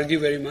not argue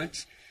very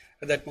much.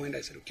 At that point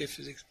I said, okay,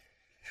 physics.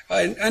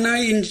 And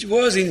I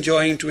was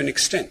enjoying to an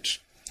extent.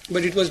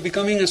 But it was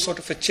becoming a sort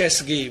of a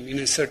chess game in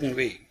a certain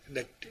way,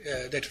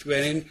 that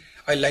wherein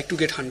I like to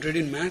get 100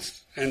 in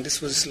maths, and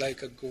this was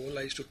like a goal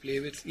I used to play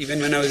with.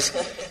 Even when I was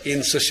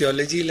in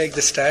sociology, like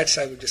the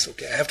stats, I would just,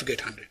 okay, I have to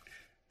get 100.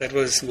 That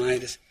was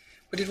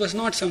but it was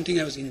not something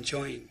I was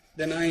enjoying.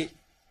 Then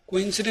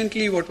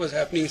coincidentally, what was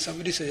happening,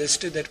 somebody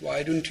suggested that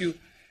why don't you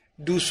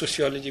do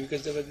sociology,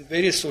 because there were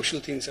various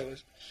social things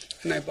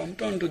and I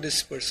bumped onto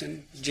this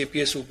person,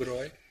 JPS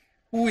Oberoi,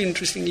 who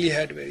interestingly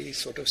had very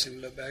sort of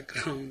similar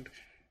background.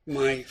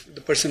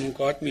 The person who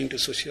got me into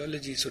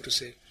sociology, so to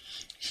say,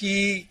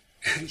 he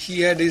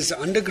had his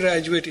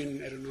undergraduate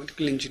in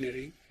aeronautical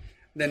engineering,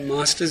 then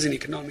master's in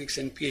economics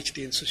and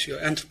PhD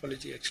in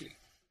anthropology actually.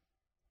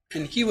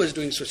 And he was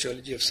doing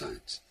sociology of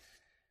science.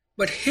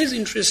 But his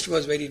interest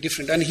was very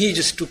different, and he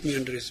just took me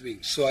under his wing.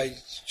 So I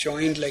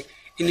joined, like,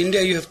 in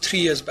India you have 3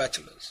 years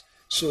bachelor's.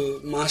 So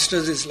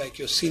master's is like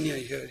your senior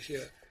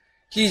here.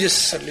 He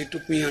just suddenly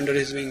took me under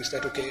his wings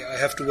that, okay, I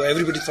have to,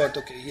 everybody thought,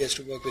 okay, he has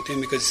to work with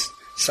him because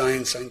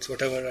science,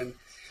 whatever.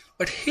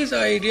 But his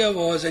idea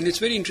was, and it's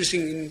very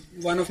interesting, in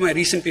one of my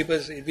recent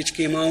papers, which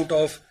came out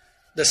of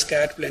the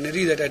SCAT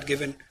plenary that I'd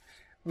given,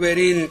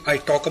 wherein I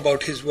talk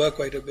about his work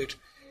quite a bit.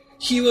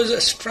 He was a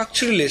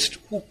structuralist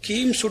who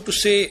came, so to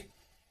say,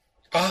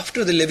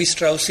 after the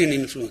Levi-Straussian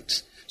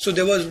influence. So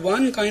there was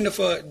one kind of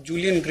a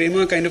Julian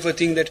Grammar kind of a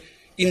thing that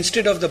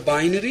instead of the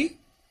binary,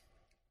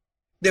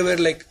 they were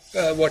like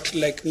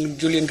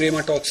Julian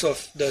Grammar talks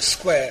of the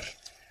square.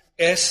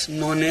 S,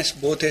 non-S,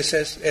 both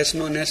S,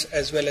 non-S,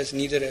 as well as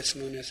neither S,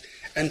 non-S.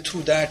 And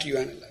through that you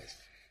analyze.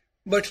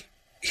 But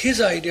his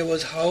idea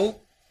was how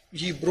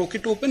he broke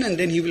it open and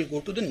then he will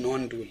go to the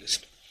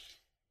non-dualist.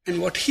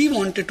 And what he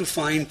wanted to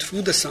find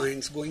through the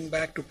science, going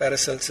back to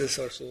Paracelsus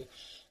or so,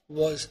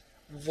 was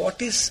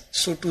what is,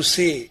 so to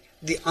say,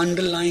 the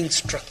underlying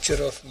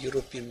structure of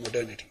European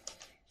modernity.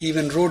 He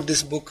even wrote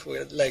this book,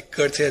 like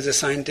Goethe as a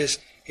scientist.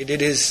 He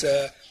did his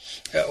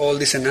all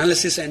this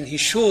analysis, and he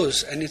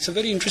shows, and it's a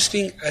very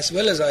interesting as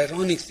well as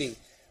ironic thing,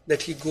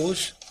 that he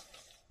goes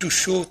to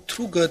show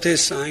through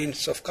Goethe's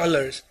science of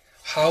colors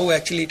how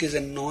actually it is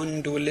a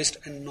non-dualist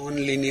and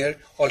non-linear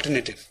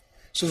alternative.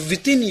 So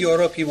within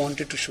Europe he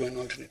wanted to show an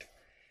alternative.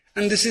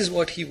 And this is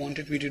what he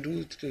wanted me to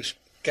do, to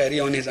carry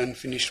on his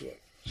unfinished work.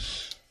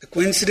 The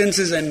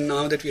coincidences, and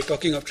now that we are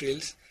talking of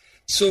trails,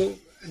 so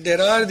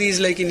there are these,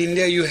 like in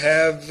India you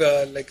have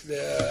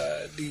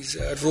these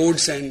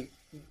roads and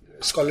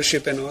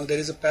scholarship and all. There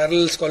is a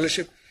parallel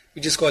scholarship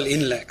which is called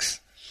INLACs,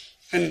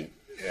 and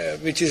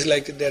which is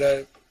like there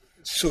are,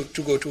 so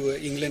to go to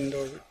England,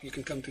 or you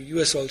can come to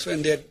US also,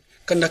 and they're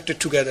conducted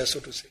together, so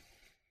to say.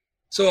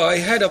 So I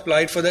had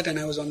applied for that, and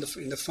I was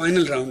in the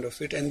final round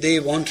of it, and they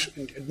want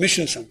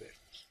admission somewhere.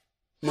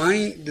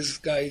 This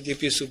guy,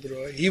 J.P.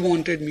 Subbroy, he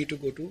wanted me to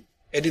go to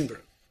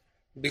Edinburgh,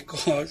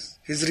 because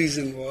his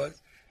reason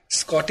was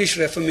Scottish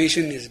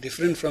Reformation is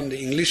different from the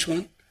English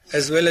one,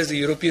 as well as the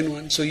European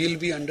one, so you'll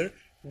be under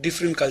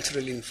different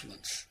cultural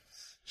influence.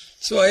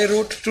 So I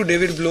wrote to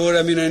David Bloor,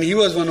 and he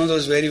was one of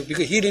those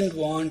because he didn't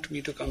want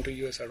me to come to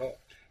US at all.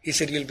 He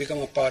said, you'll become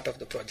a part of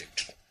the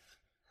project.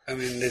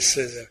 This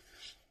is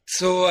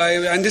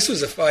and this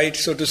was a fight,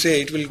 so to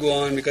say. It will go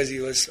on, because he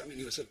was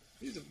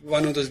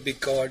one of those big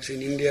gods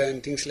in India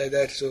and things like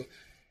that.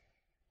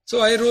 So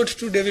I wrote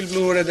to David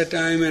Bloor at the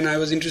time, and I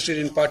was interested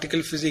in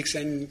particle physics,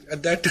 and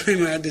at that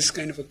time I had this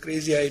kind of a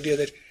crazy idea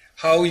that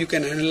how you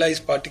can analyze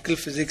particle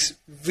physics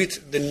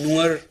with the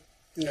NUER,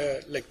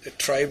 like the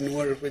tribe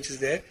NUER which is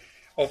there,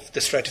 of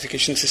the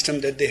stratification system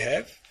that they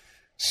have.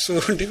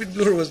 So David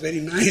Bloor was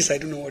very nice. I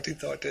don't know what he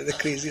thought, the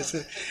craziest.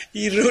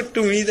 He wrote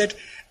to me that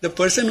the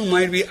person who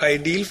might be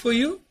ideal for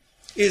you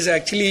is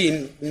actually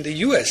in the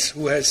US,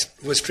 who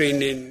was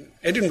trained in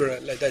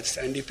Edinburgh, like that's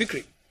Andy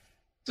Pickering.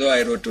 So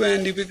I wrote to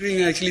Andy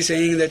Pickering actually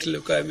saying that,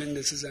 look, I'm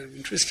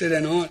interested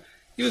and all.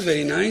 He was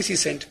very nice. He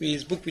sent me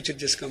his book, which had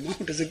just come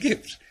out, as a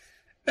gift.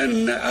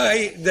 And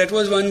that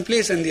was one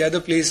place, and the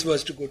other place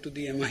was to go to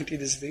the MIT,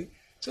 this thing.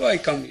 So I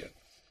come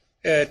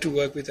here to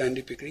work with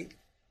Andy Pickering.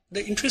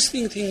 The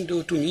interesting thing,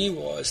 though, to me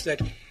was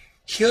that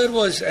here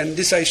was, and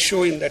this I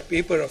show in that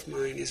paper of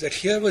mine, is that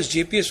here was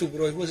J.P.S.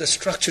 Subbroy, who was a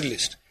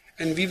structuralist.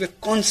 And we were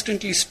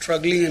constantly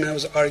struggling, and I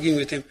was arguing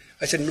with him.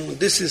 I said, no,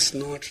 this is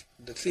not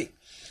the thing.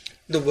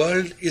 The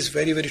world is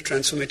very, very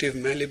transformative,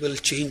 malleable,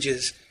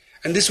 changes.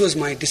 And this was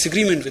my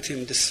disagreement with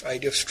him, this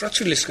idea of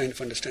structuralist kind of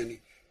understanding.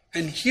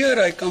 And here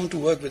I come to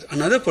work with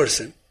another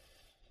person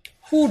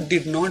who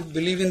did not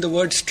believe in the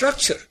word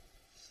structure.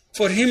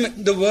 For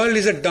him, the world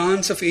is a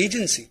dance of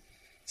agency.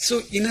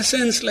 So in a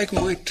sense, like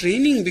my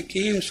training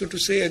became, so to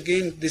say,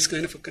 again, this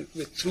kind of,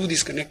 through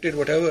this connected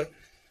whatever,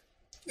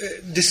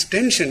 this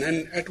tension.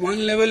 And at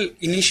one level,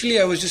 initially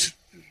I was just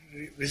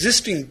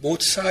resisting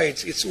both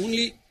sides. It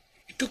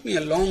took me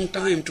a long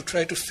time to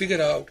try to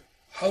figure out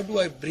how do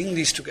I bring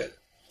these together.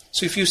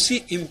 So if you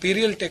see,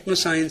 imperial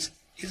technoscience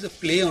is a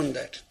play on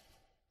that.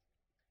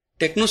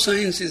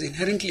 Technoscience is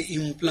inherently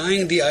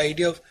implying the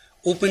idea of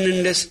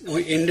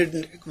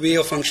open-ended way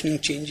of functioning,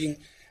 changing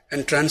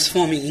and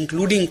transforming,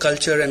 including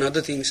culture and other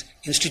things,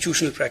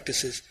 institutional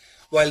practices,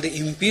 while the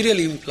imperial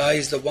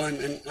implies the one,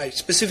 and I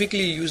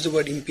specifically use the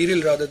word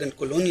imperial rather than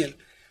colonial,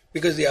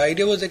 because the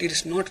idea was that it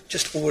is not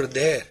just over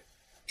there,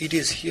 it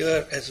is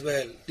here as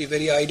well. The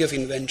very idea of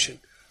invention,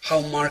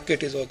 how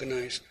market is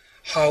organized,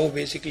 how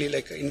basically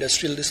like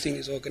industrial this thing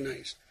is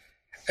organized.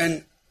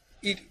 And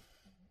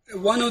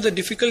one of the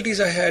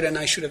difficulties I had, and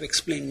I should have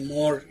explained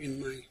more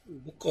in my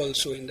book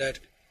also in that,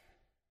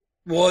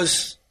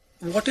 was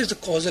what is the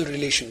causal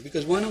relation?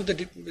 Because one of the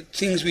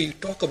things we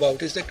talk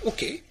about is that,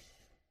 okay,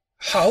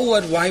 how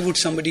or why would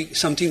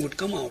something would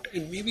come out?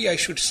 And maybe I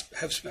should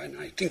have, and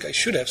I think I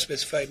should have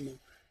specified more.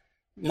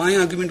 My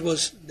argument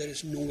was there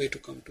is no way to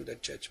come to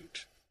that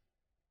judgment.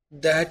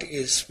 That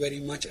is very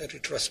much a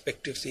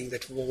retrospective thing,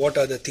 that what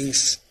are the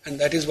things, and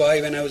that is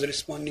why when I was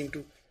responding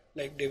to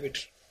like David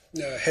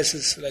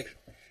Hess's, like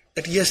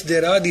that yes,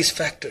 there are these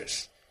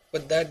factors,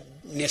 but that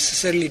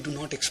necessarily do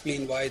not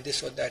explain why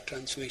this or that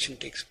transformation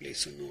takes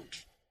place or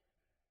not.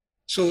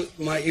 So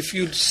if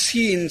you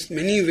see in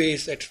many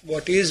ways that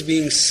what is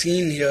being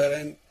seen here,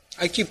 and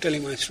I keep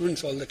telling my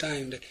students all the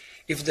time that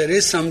if there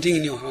is something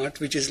in your heart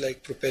which is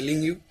like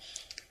propelling you,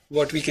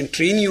 what we can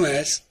train you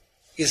as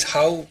is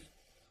how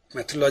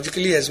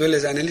methodologically as well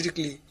as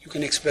analytically you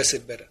can express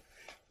it better.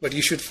 But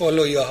you should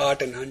follow your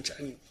heart and hunch,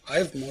 and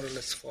I've more or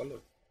less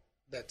followed.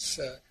 That's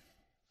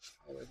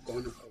how I've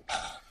gone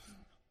about.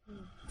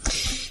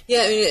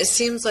 Yeah, it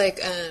seems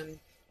like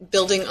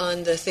building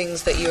on the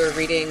things that you were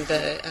reading,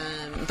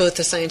 both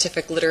the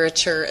scientific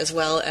literature as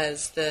well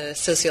as the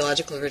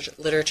sociological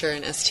literature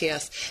in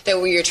STS, that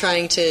what you're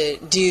trying to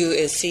do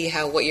is see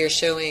how what you're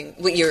showing,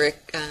 what you're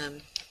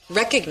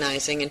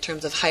recognizing in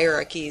terms of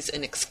hierarchies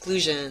and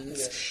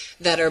exclusions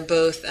that are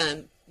both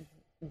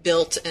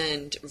built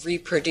and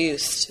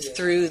reproduced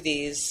through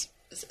these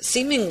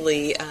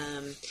seemingly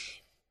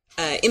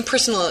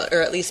impersonal,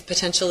 or at least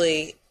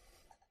potentially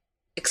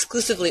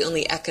exclusively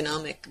only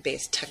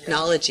economic-based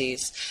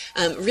technologies,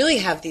 really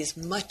have these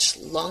much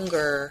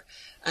longer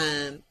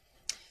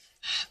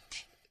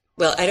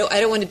well, I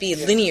don't want to be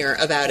linear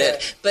about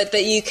it, but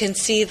that you can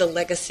see the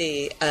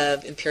legacy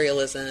of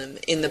imperialism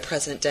in the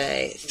present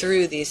day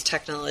through these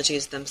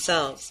technologies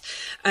themselves.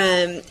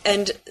 And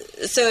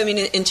so, I mean,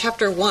 in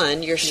chapter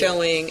 1, you're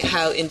showing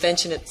how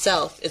invention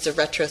itself is a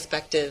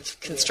retrospective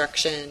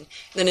construction.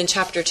 Then in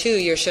chapter 2,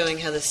 you're showing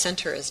how the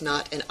center is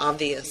not an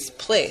obvious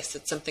place.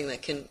 It's something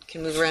that can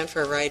move around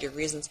for a variety of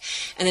reasons.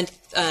 And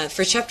then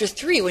for chapter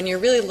 3, when you're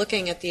really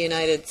looking at the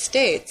United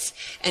States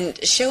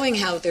and showing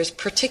how there's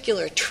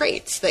particular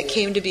traits that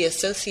came to be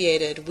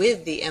associated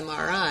with the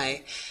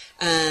MRI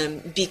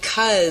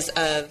because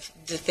of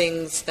the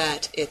things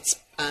that its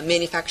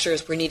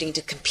manufacturers were needing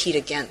to compete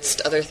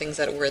against, other things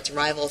that were its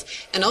rivals,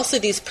 and also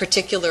these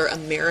particular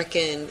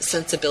American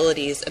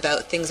sensibilities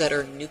about things that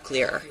are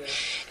nuclear,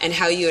 and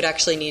how you would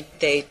actually need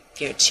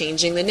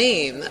changing the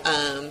name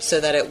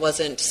so that it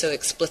wasn't so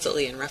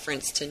explicitly in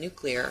reference to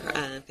nuclear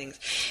things.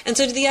 And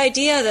so the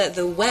idea that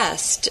the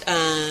West,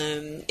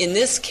 in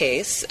this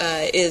case,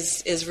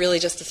 is really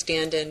just a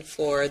stand-in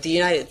for the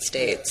United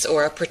States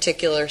or a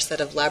particular set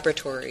of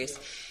laboratories.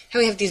 How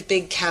we have these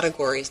big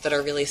categories that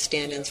are really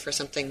stand-ins for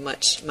something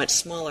much, much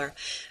smaller.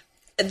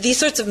 These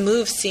sorts of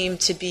moves seem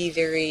to be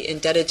very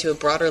indebted to a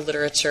broader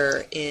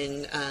literature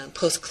in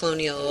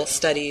post-colonial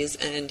studies,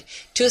 and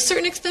to a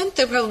certain extent,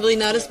 they're probably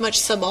not as much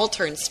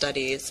subaltern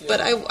studies.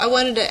 But I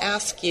wanted to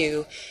ask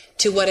you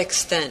to what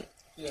extent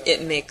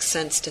it makes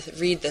sense to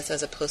read this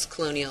as a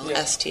post-colonial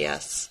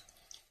STS.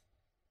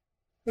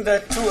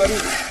 That too.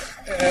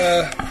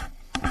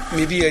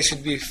 Maybe I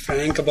should be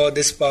frank about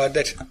this part,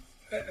 that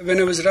when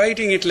I was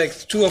writing it,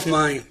 like two of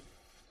my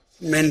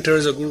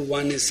mentors or guru,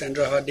 one is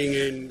Sandra Harding,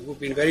 and who've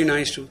been very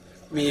nice to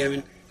me,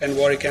 and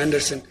Warwick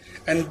Anderson,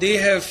 and they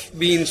have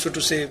been, so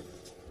to say,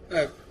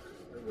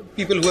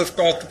 people who have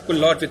talked a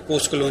lot with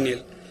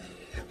post-colonial.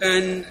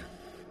 And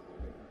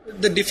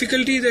the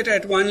difficulty that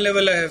at one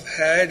level I have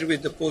had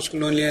with the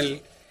post-colonial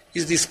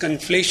is this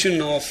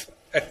conflation of,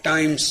 at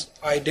times,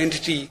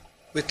 identity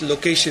with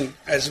location,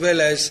 as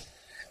well as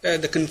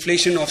the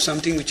conflation of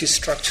something which is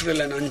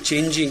structural and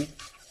unchanging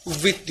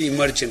with the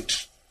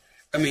emergent.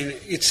 I mean,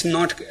 it's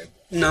not...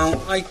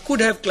 Now, I could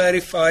have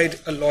clarified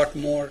a lot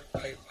more.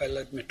 I'll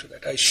admit to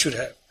that. I should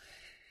have.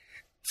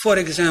 For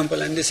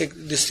example, and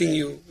this thing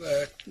you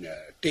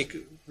take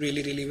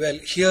really, really well,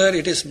 here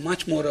it is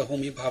much more a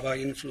Homi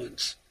Bhabha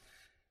influence.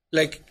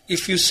 Like,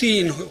 if you see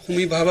in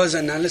Homi Bhabha's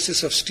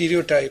analysis of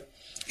stereotype,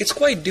 it's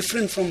quite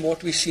different from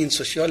what we see in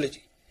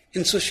sociology.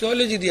 In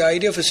sociology, the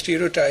idea of a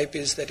stereotype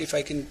is that, if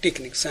I can take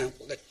an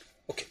example, that,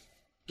 okay,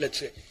 let's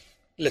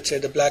say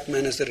the black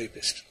man is the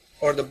rapist,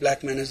 or the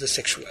black man is the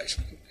sexualized,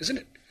 isn't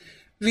it?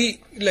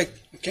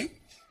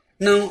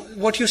 Now,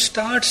 what you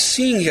start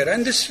seeing here,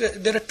 and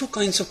there are two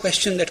kinds of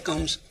questions that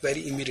comes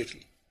very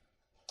immediately.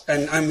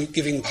 And I'm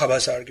giving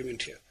Bhabha's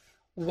argument here.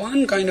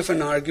 One kind of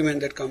an argument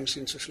that comes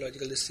in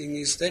sociological this thing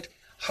is that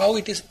how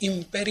it is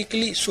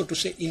empirically, so to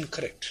say,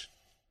 incorrect.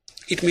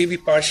 It may be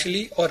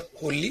partially or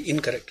wholly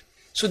incorrect.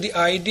 So the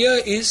idea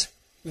is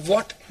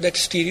what that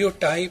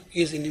stereotype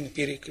is in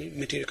empirical,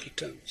 material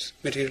terms,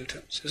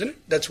 isn't it?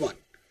 That's one.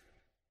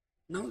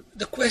 Now,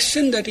 the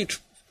question that it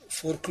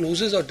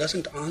forecloses or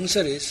doesn't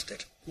answer is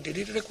that, did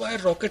it require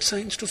rocket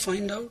science to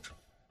find out?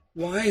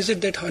 Why is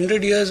it that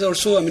 100 years or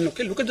so,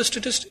 look at the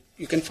statistic,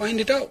 you can find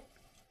it out.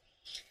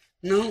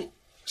 Now,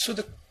 so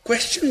the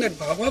question that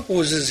Bhabha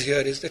poses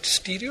here is that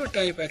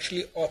stereotype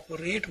actually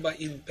operate by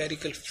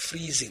empirical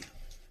freezing.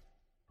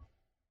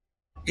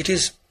 It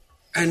is,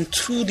 and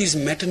through these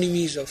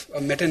metonymies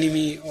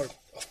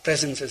of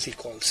presence, as he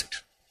calls it.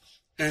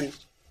 And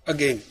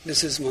again,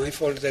 this is my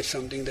fault. That's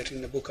something that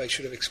in the book I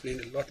should have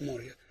explained a lot more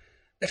here.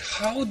 That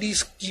how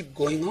these keep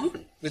going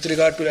on with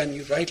regard to, and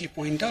you rightly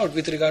point out,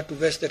 with regard to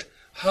West, that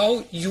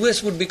how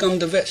US would become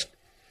the West.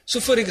 So,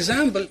 for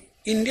example,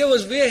 India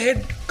was way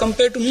ahead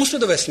compared to most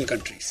of the Western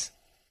countries.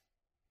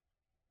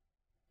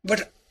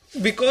 But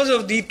because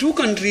of the two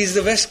countries,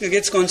 the West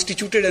gets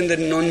constituted and the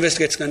non-West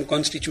gets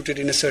constituted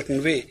in a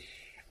certain way.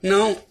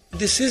 Now,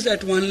 this is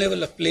at one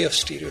level a play of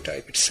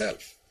stereotype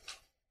itself.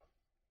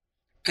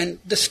 And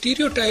the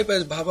stereotype,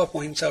 as Bhabha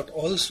points out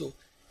also,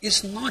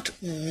 is not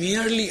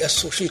merely a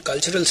social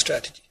cultural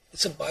strategy.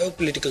 It's a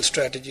biopolitical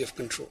strategy of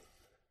control.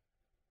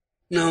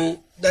 Now,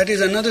 that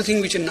is another thing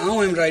which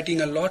now I'm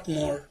writing a lot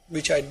more,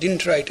 which I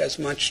didn't write as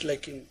much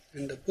like in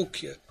the book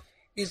here,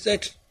 is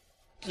that,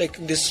 like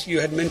this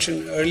you had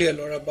mentioned earlier,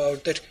 Laura,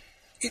 about that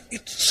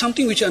it's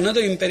something which,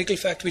 another empirical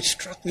fact which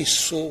struck me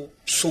so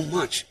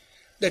much,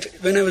 that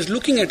when I was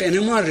looking at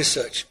NMR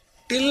research,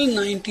 till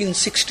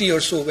 1960 or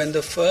so, when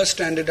the first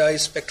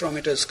standardized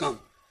spectrometers come,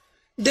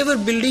 they were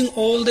building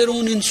all their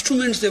own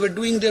instruments, they were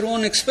doing their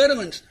own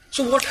experiments.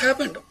 So what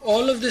happened?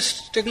 All of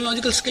this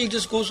technological skill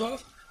just goes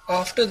off.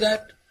 After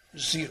that,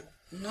 zero,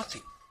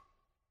 nothing.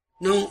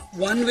 Now,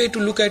 one way to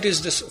look at it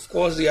is this, of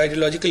course, the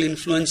ideological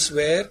influence,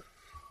 where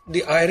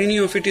the irony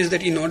of it is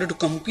that in order to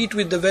compete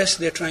with the West,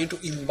 they're trying to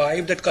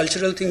imbibe that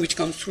cultural thing which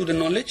comes through the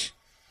knowledge.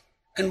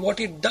 And what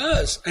it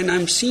does, and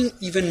I'm seeing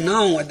even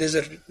now, there's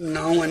an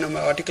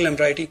article I'm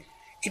writing,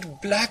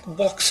 it black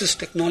boxes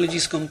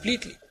technologies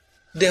completely.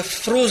 they are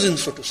frozen,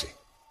 so to say.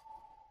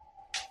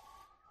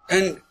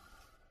 And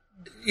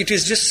it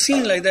is just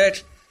seen like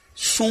that,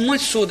 so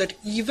much so that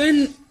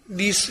even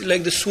these,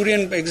 like the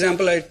Suryan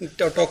example I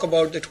talk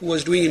about, that who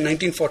was doing in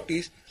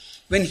 1940s,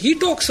 when he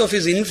talks of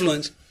his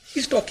influence,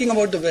 he's talking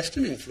about the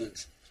Western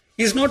influence.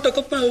 He's not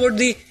talking about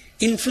the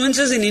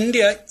influences in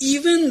India,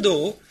 even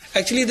though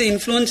actually the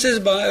influences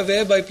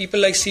were by people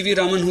like C.V.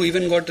 Raman, who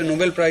even got the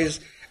Nobel Prize,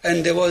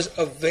 and there was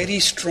a very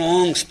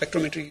strong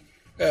spectrometry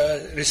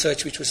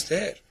research which was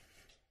there.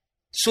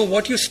 So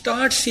what you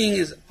start seeing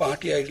is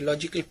partly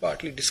ideological,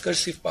 partly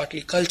discursive,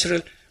 partly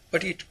cultural,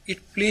 but it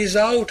plays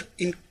out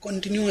in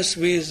continuous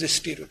ways, the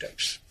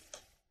stereotypes.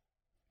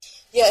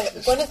 Yeah,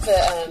 one of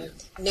the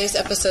nice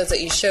episodes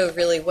that you show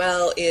really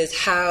well is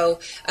how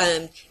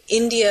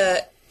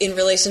India, in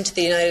relation to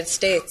the United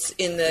States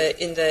in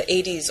the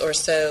 80s or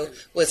so,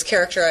 was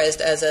characterized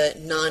as a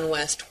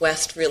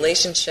non-West-West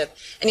relationship.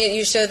 And yet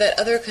you show that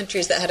other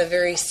countries that had a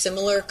very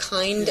similar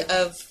kind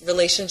of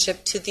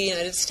relationship to the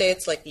United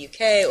States, like the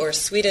UK or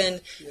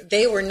Sweden,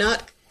 they were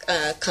not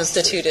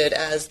constituted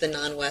as the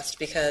non-West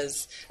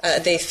because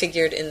they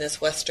figured in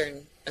this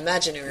Western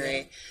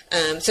imaginary.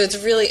 So it's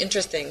really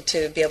interesting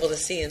to be able to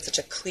see in such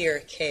a clear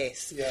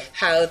case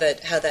how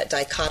that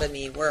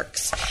dichotomy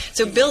works.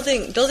 So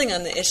building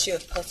on the issue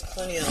of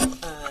post-colonial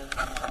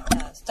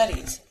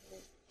studies,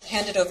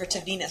 hand it over to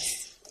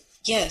Venus.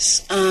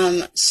 Yes.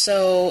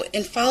 So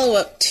in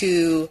follow-up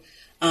to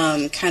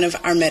kind of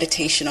our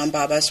meditation on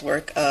Bhabha's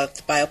work of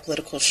the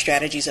biopolitical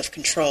strategies of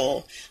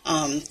control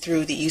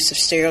through the use of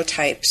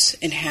stereotypes,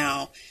 and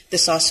how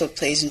this also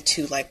plays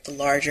into like the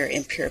larger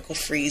empirical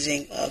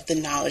freezing of the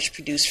knowledge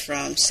produced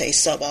from, say,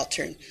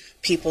 subaltern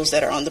peoples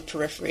that are on the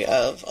periphery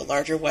of a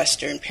larger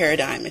Western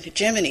paradigm and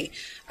hegemony.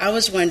 I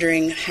was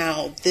wondering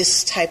how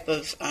this type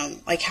of,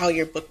 like how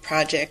your book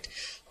project,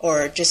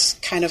 or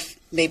just kind of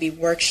maybe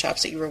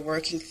workshops that you were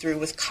working through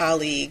with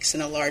colleagues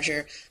in a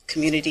larger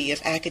community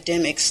of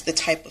academics, the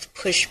type of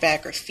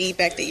pushback or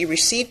feedback that you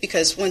received,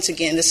 because once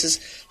again, this is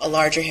a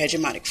larger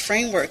hegemonic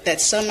framework that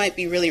some might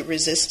be really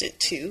resistant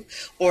to,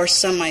 or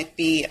some might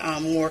be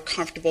more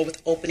comfortable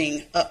with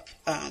opening up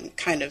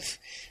kind of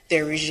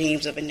their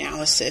regimes of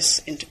analysis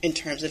in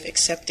terms of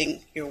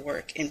accepting your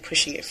work and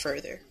pushing it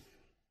further.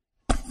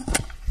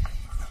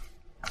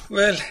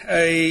 Well,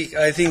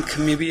 I think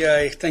maybe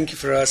thank you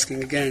for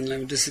asking again.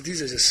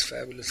 These are just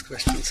fabulous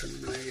questions. I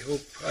mean, I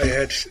hope I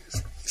had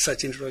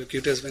such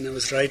interlocutors when I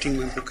was writing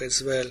my book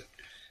as well.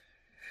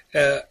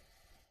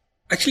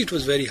 Actually, it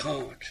was very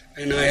hard.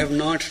 And I have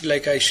not,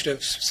 like I should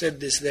have said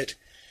this, that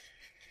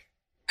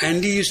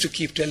Andy used to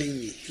keep telling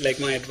me, like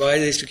my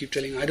advisor used to keep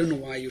telling me, I don't know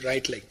why you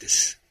write like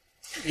this.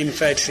 In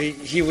fact,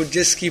 he would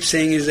just keep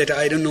saying is that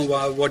I don't know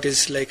what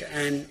is like,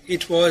 and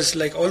it was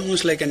like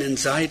almost like an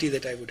anxiety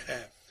that I would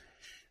have.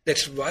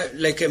 That's why,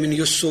 like, I mean,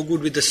 you're so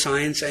good with the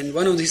science, and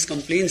one of these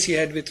complaints he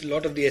had with a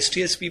lot of the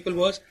STS people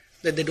was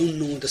that they don't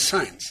know the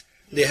science.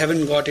 They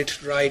haven't got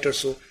it right or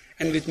so.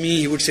 And with me,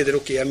 he would say that,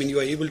 okay, I mean, you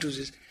are able to do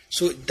this.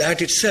 So that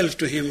itself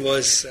to him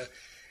was,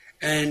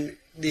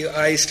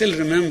 I still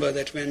remember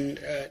that when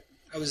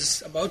I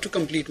was about to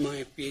complete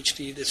my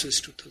PhD, this was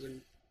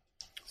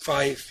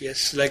 2005,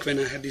 yes, like when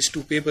I had these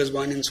two papers,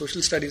 one in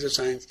social studies of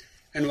science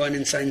and one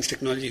in science,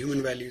 technology,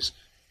 human values.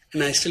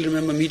 And I still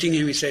remember meeting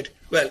him, he said,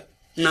 well,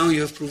 now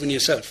you have proven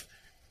yourself.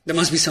 There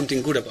must be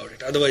something good about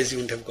it. Otherwise, you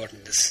wouldn't have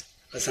gotten this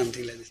or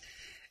something like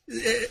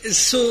this.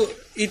 So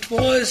it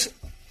was,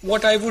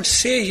 what I would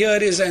say here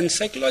is, and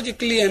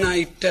psychologically, and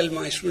I tell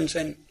my students,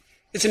 and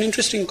it's an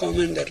interesting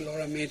comment that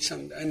Laura made,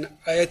 and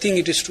I think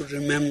it is to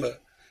remember.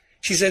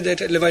 She said that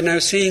when I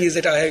was saying is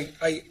that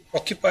I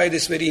occupy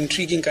this very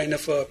intriguing kind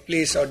of a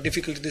place or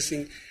difficult this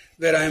thing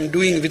where I am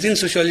doing, within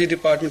sociology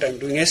department, I'm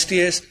doing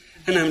STS,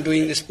 and I'm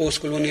doing this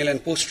post-colonial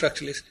and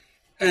post-structuralist.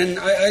 And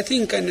I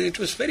think, and it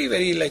was very,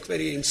 very,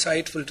 very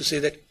insightful to say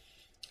that,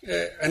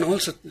 and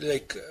also,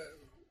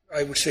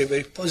 I would say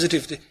very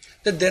positive,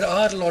 that there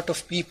are a lot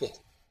of people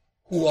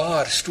who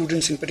are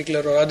students in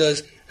particular or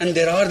others, and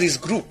there are these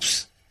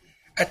groups.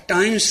 At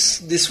times,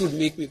 this would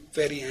make me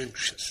very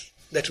anxious.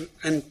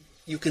 And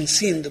you can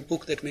see in the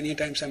book that many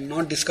times I'm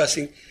not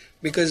discussing,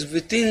 because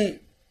within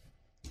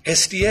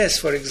STS,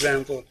 for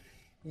example,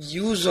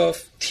 use of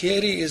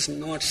theory is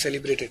not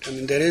celebrated. I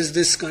mean, there is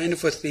this kind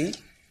of a thing,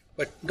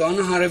 but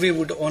Donna Haraway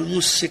would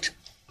almost sit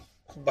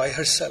by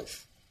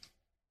herself.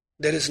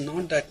 There is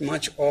not that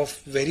much of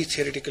very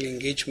theoretical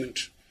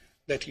engagement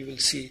that you will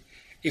see.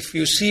 If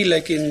you see,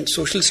 like in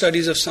social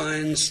studies of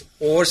science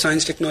or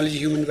science, technology,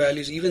 human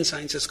values, even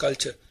science as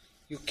culture,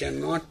 you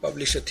cannot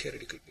publish a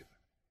theoretical paper.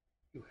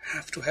 You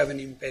have to have an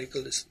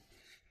empirical listen.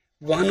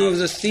 One of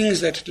the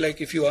things that,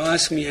 like, if you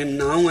ask me, and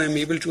now I'm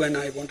able to, and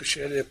I want to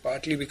share it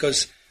partly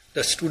because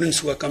the students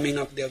who are coming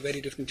up, they are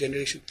very different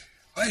generation.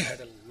 I had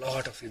a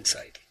lot of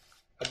insight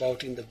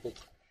about in the book.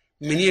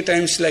 Many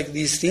times, like,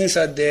 these things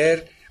are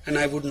there, and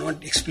I would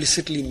not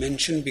explicitly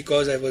mention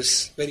because I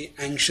was very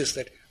anxious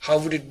that how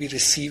would it be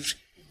received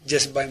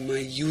just by my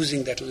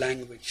using that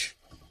language,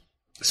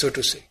 so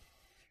to say.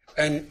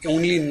 And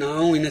only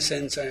now, in a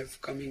sense, I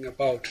have coming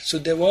about. So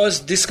there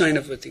was this kind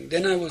of a thing.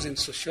 Then I was in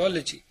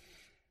sociology.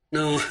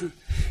 Now,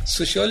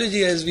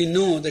 sociology, as we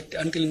know, that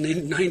until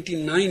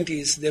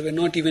 1990s, they were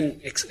not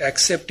even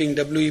accepting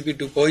W.E.B.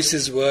 Du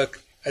Bois's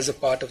work as a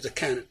part of the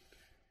canon.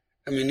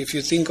 I mean, if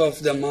you think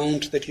of the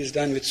amount that he's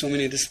done with so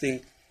many of this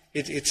thing,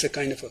 it's a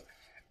kind of a...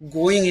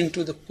 Going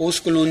into the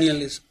post-colonial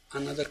is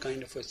another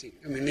kind of a thing.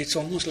 I mean, it's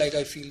almost like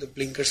I feel the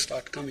blinkers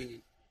start coming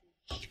in.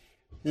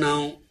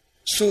 Now,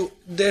 so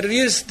there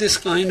is this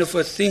kind of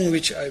a thing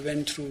which I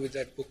went through with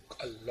that book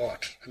a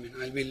lot. I mean,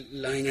 I'll be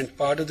lying, and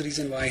part of the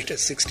reason why it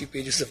has 60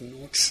 pages of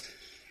notes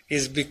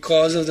is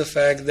because of the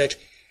fact that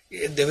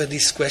there were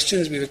these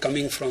questions we were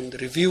coming from the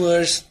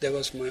reviewers. There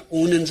was my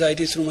own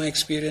anxiety through my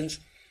experience,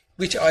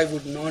 which I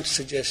would not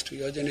suggest to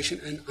your generation,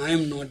 and I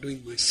am not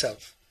doing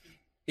myself.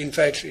 In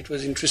fact, it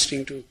was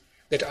interesting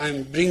that I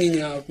am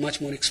bringing out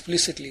much more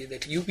explicitly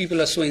that you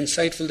people are so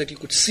insightful that you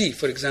could see,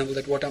 for example,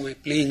 that what am I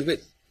playing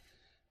with.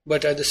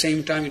 But at the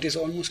same time, it is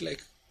almost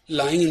like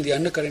lying in the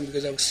undercurrent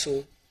because I was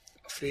so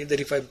afraid that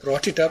if I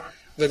brought it up,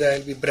 whether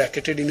I'll be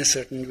bracketed in a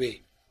certain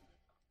way.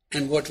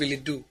 And what will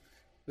it do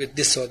with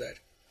this or that?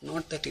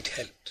 Not that it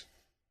helped,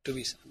 to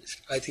be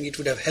honest. I think it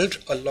would have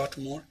helped a lot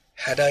more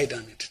had I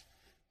done it,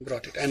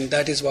 brought it. And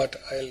that is what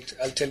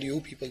I'll tell you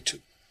people too.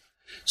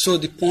 So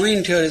the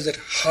point here is that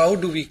how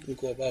do we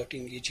go about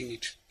engaging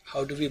it?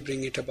 How do we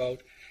bring it about?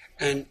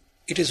 And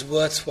it is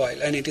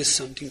worthwhile, and it is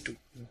something to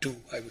do,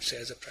 I would say,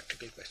 as a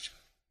practical question.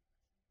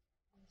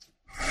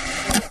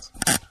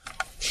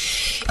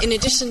 In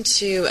addition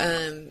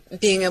to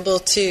being able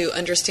to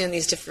understand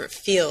these different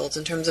fields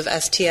in terms of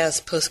STS,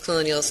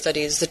 post-colonial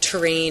studies, the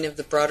terrain of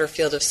the broader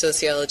field of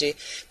sociology,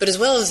 but as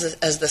well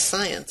as the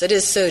science, it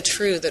is so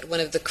true that one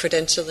of the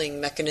credentialing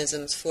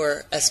mechanisms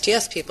for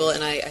STS people,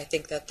 and I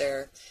think that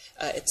they're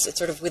it's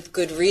sort of with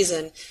good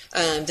reason,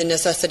 the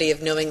necessity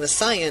of knowing the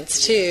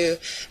science too.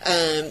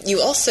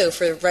 You also,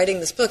 for writing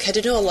this book, had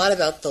to know a lot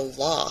about the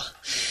law.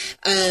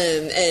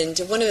 And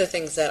one of the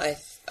things that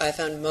I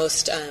found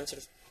most sort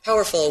of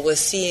powerful was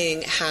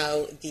seeing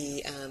how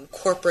the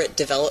corporate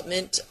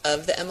development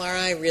of the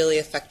MRI really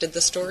affected the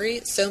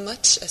story so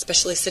much,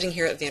 especially sitting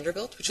here at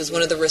Vanderbilt, which was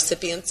one of the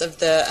recipients of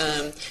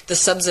the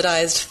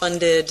subsidized,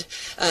 funded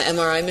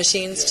MRI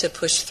machines to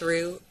push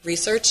through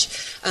research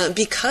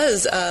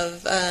because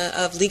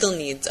of legal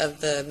needs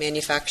of the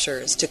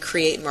manufacturers to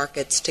create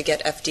markets, to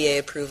get FDA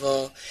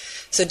approval.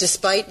 So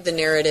despite the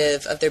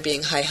narrative of there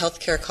being high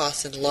healthcare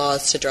costs and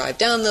laws to drive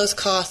down those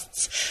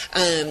costs,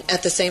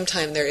 at the same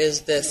time there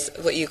is this,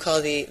 what you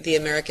call the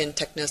American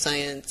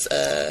technoscience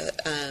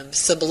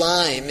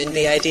sublime in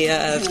the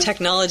idea of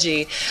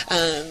technology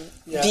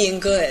being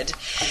good.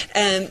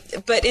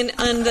 But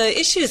on the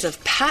issues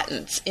of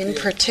patents in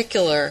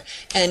particular,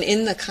 and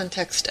in the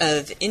context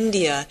of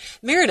India,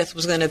 Meredith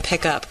was going to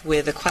pick up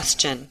with a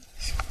question.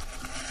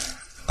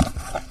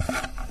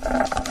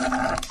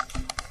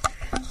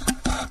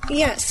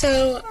 Yeah,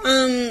 so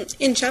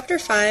in Chapter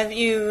 5,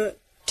 you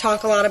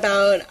talk a lot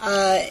about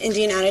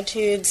Indian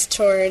attitudes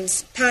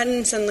towards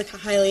patents and the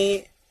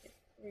highly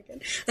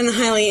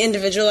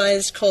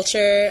individualized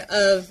culture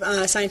of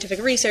scientific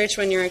research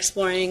when you're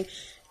exploring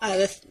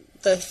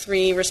the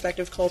three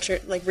respective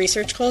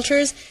research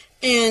cultures.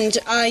 And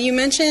you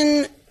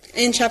mention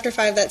in Chapter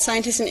 5 that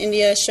scientists in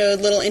India showed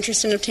little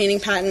interest in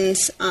obtaining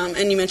patents,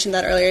 and you mentioned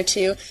that earlier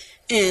too,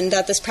 and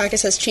that this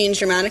practice has changed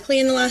dramatically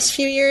in the last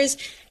few years.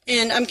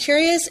 And I'm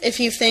curious if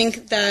you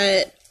think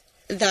that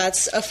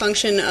that's a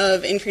function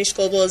of increased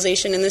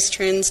globalization in this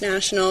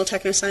transnational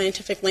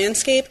technoscientific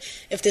landscape,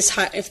 if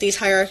these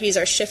hierarchies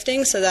are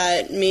shifting so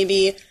that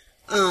maybe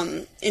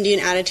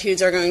Indian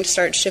attitudes are going to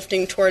start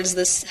shifting towards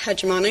this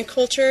hegemonic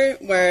culture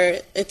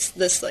where it's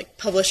this like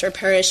publish or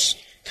perish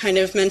kind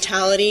of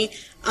mentality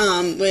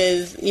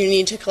with you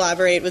need to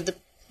collaborate with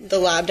the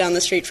lab down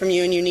the street from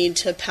you and you need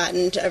to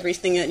patent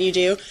everything that you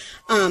do,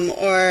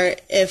 or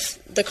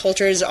if the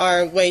cultures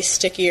are way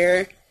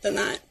stickier than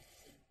that.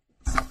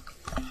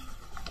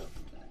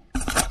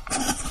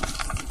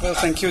 Well,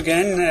 thank you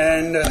again.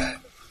 And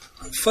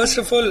first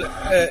of all,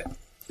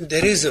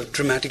 there is a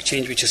dramatic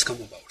change which has come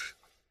about,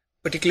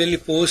 particularly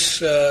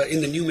post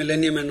in the new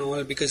millennium and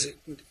all, because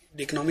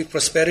the economic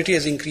prosperity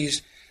has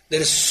increased. There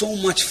is so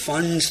much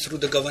funds through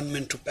the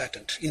government to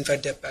patent. In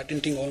fact, they're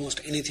patenting almost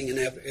anything and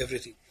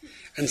everything.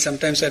 And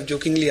sometimes I've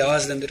jokingly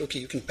asked them that, okay,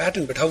 you can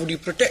patent, but how would you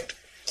protect?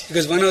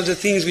 Because one of the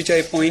things which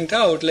I point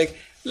out, like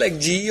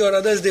GE or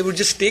others, they would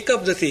just take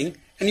up the thing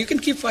and you can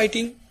keep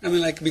fighting. I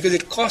mean, because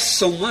it costs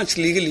so much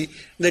legally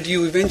that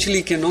you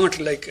eventually cannot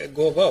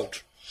go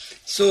about.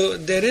 So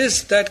there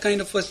is that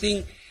kind of a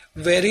thing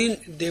wherein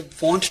they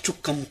want to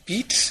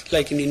compete.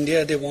 Like in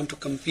India, they want to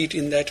compete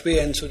in that way,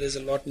 and so there's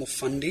a lot more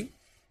funding.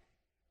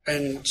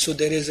 And so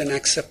there is an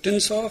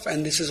acceptance of,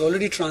 and this is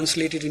already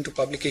translated into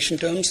publication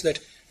terms, that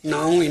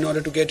now in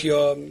order to get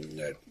your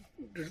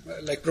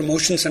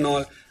promotions and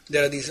all,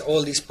 there are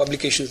all these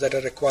publications that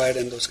are required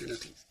and those kind of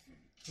things.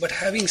 But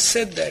having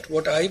said that,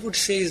 what I would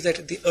say is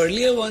that the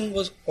earlier one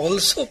was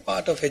also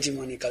part of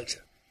hegemony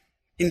culture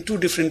in two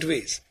different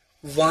ways.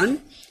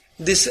 One,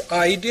 this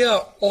idea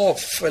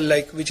of,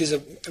 which is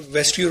a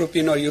West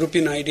European or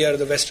European idea, or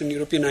the Western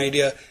European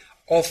idea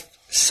of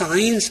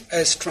science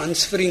as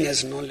transferring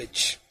as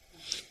knowledge.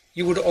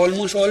 You would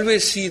almost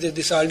always see that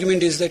this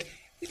argument is that,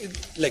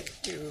 like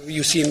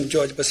you see in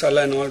George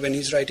Basala and all when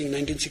he's writing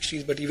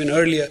 1960s, but even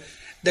earlier,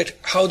 that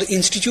how the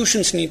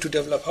institutions need to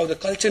develop, how the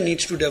culture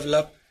needs to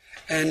develop,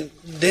 and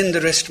then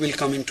the rest will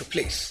come into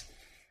place.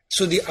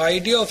 So the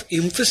idea of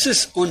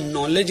emphasis on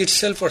knowledge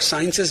itself, or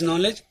science as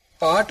knowledge,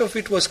 part of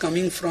it was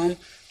coming from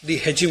the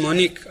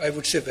hegemonic, I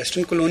would say,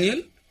 Western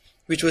colonial,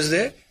 which was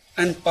there,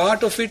 and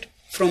part of it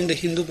from the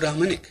Hindu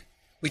Brahmanic,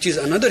 which is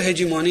another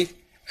hegemonic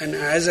and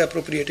as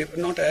appropriative,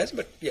 not as,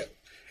 but yeah,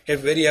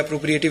 very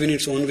appropriative in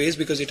its own ways,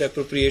 because it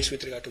appropriates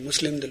with regard to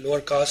Muslim, the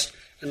lower caste,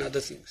 and other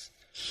things.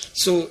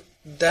 So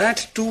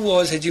that too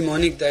was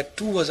hegemonic, that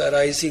too was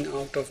arising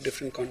out of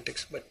different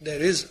contexts. But there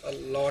is a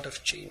lot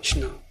of change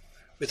now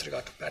with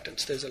regard to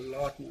patterns. There's a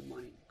lot more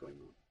money going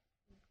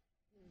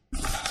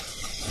on.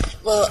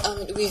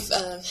 Well, we've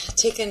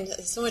taken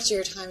so much of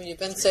your time, and you've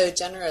been so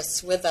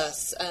generous with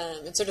us.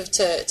 And sort of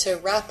to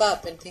wrap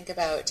up and think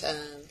about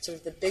sort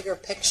of the bigger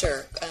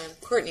picture,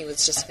 Courtney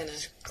was just going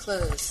to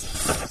close.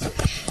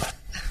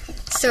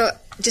 So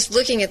just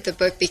looking at the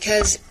book,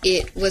 because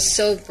it was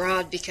so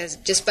broad, because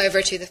just by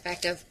virtue of the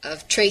fact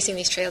of tracing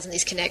these trails and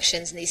these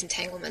connections and these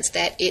entanglements,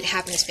 that it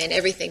happened to span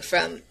everything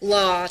from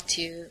law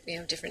to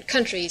different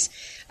countries.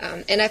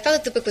 And I felt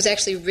that the book was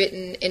actually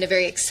written in a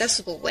very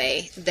accessible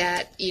way,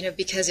 that,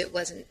 because it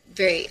wasn't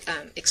very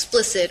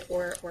explicit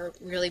or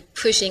really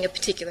pushing a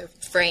particular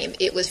frame,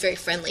 it was very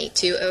friendly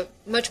to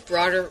a much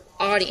broader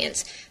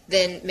audience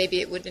than maybe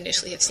it would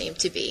initially have seemed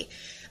to be.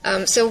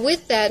 So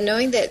with that,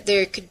 knowing that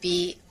there could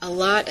be a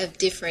lot of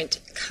different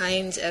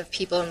kinds of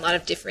people and a lot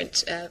of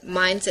different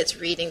mindsets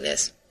reading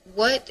this,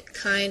 what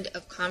kind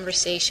of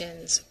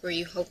conversations were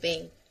you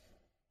hoping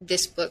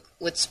this book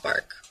would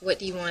spark? What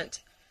do you want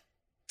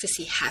to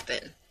see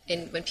happen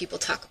when people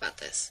talk about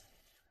this?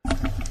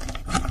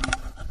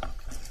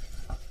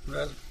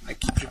 Well, I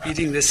keep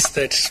repeating this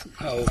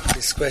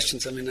these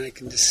questions, I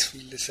can just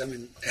feel this.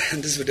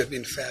 This would have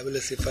been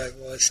fabulous if I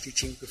was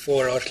teaching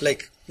before, or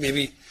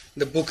maybe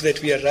the book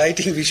that we are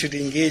writing, we should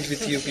engage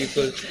with you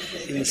people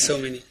in so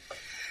many.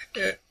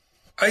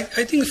 I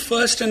think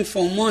first and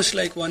foremost,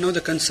 one of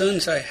the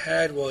concerns I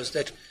had was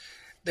that,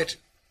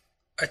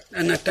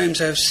 and at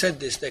times I have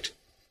said this, that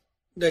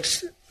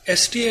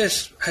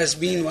STS has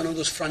been one of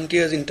those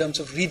frontiers in terms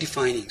of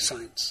redefining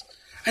science.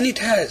 And it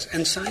has,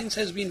 and science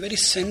has been very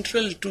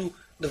central to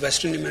the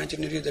Western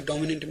imaginary, the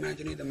dominant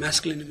imaginary, the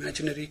masculine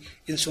imaginary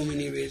in so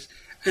many ways.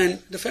 And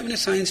the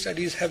feminist science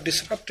studies have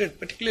disrupted,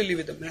 particularly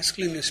with the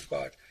masculinist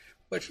part,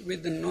 but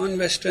with the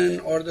non-Western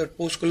or the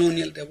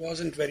post-colonial, there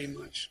wasn't very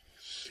much.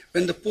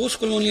 When the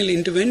post-colonial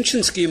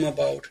interventions came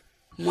about,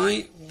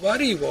 my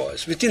worry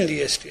was, within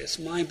the STS,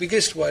 my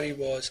biggest worry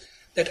was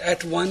that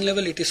at one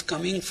level it is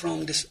coming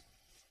from this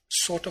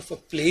sort of a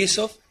place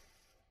of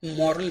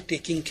moral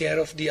taking care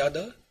of the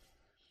other.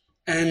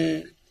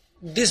 And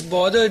this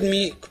bothered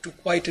me to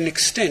quite an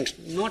extent.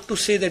 Not to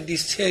say that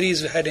these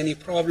theories had any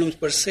problems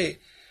per se,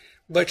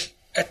 but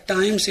at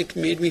times it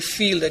made me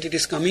feel that it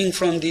is coming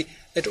from the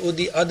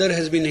other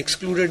has been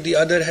excluded, the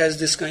other has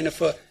this kind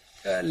of a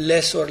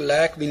less or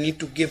lack, we need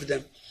to give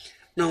them.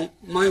 Now,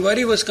 my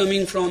worry was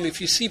coming from, if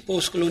you see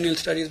post-colonial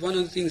studies, one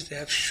of the things they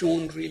have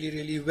shown really,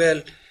 really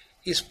well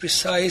is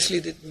precisely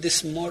that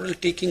this moral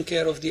taking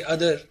care of the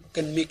other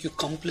can make you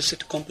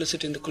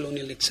complicit in the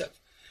colonial itself.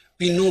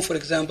 We know, for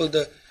example,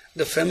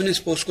 the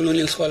feminist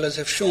post-colonial scholars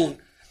have shown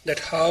that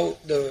how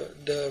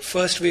the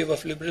first wave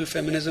of liberal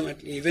feminism,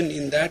 even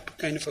in that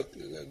kind of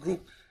a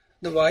group,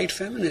 the white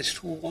feminists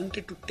who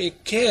wanted to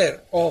take care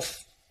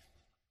of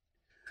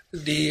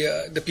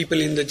the people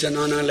in the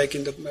janana, like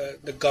in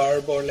the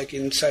garb, or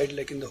inside,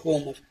 in the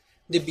home,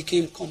 they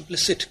became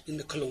complicit in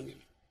the colonial.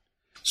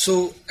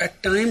 So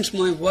at times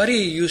my worry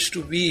used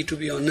to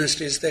be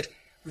honest, is that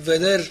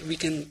whether we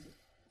can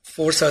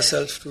force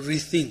ourselves to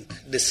rethink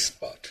this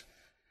part,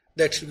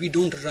 that we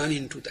don't run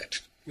into that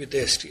with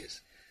the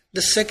STS.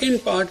 The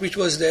second part which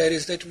was there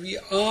is that we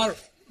are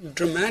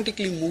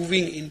dramatically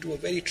moving into a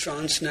very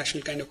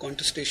transnational kind of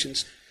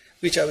contestations,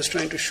 which I was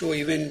trying to show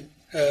even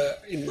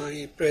in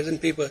my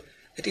present paper,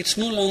 that it's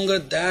no longer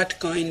that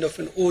kind of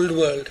an old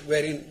world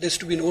wherein there used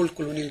to be an old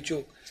colonial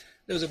joke.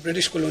 There was a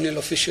British colonial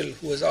official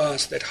who was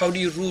asked that, how do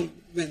you rule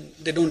when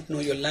they don't know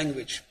your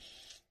language?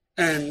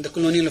 And the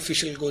colonial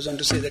official goes on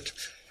to say that,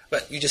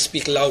 well, you just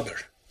speak louder.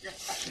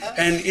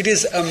 And it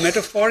is a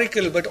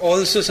metaphorical but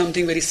also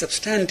something very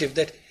substantive,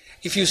 that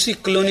if you see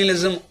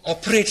colonialism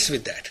operates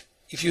with that.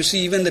 If you see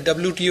even the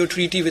WTO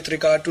treaty with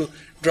regard to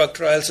drug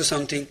trials or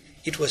something,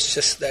 it was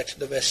just that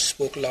the West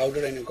spoke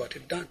louder and it got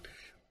it done.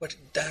 But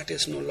that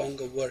is no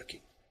longer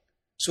working.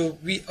 So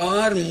we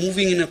are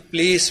moving in a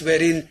place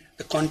wherein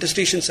the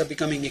contestations are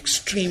becoming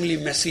extremely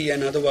messy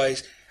and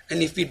otherwise.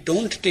 And if we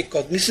don't take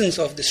cognizance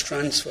of this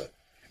transfer,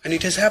 and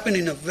it has happened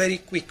in a very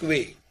quick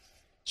way,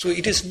 so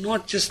it is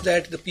not just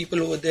that the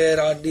people over there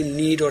are in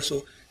need or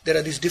so. There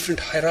are these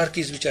different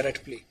hierarchies which are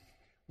at play.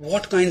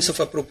 what kinds of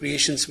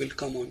appropriations will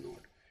come or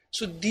not.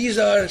 So these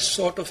are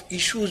sort of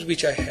issues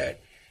which I had.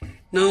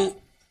 Now,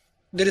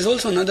 there is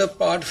also another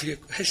part of your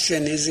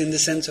question is in the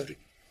sense of,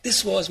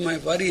 this was my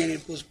worry, and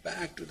it goes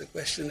back to the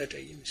question that I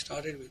even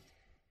started with,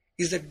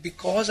 is that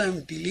because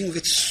I'm dealing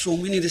with so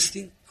many of these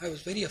things, I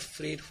was very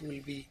afraid who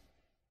will be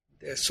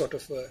the sort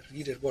of a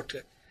reader.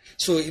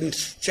 So in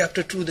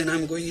chapter 2, then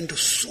I'm going into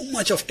so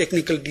much of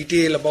technical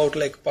detail about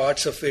like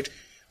parts of it.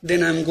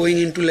 Then I'm going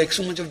into like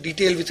so much of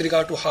detail with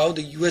regard to how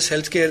the US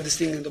healthcare, this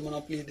thing, and the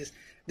monopoly,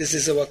 this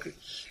is a work.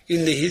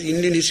 In the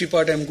Indian history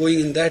part, I'm going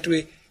in that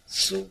way.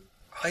 So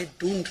I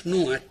don't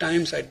know. At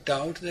times I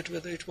doubt that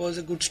whether it was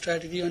a good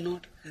strategy or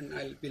not. And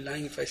I'll be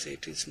lying if I say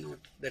it is not.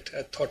 That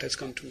a thought has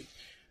come to me.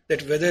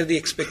 That whether the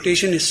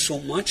expectation is so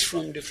much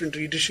from different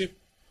readership,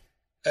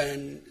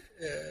 and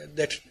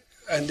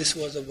this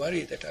was a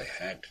worry that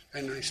I had,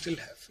 and I still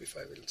have, if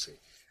I will say.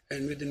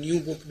 And with the new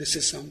book, this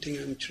is something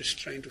I'm just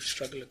trying to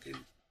struggle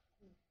again.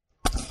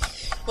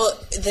 Well,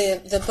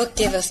 the book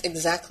gave us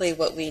exactly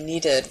what we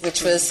needed,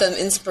 which was some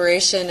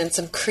inspiration and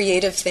some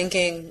creative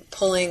thinking,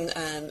 pulling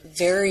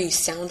very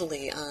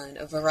soundly on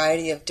a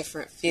variety of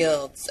different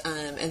fields.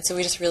 And so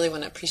we just really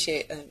want to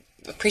appreciate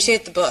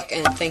the book,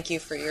 and thank you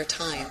for your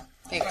time.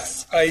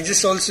 Thanks. I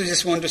just want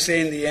to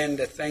say in the end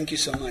that thank you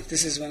so much.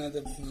 This is one of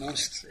the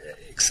most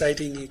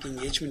exciting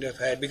engagement I've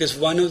had, because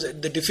one of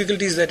the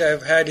difficulties that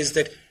I've had is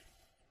that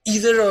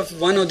either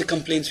of one of the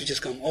complaints which has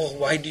come,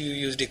 why do you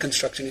use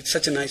deconstruction? It's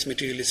such a nice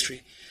material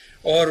history.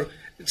 Or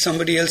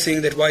somebody else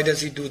saying that why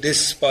does he do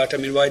this part?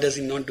 Why does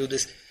he not do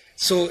this?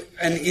 So,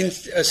 and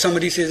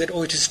somebody says that,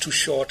 it is too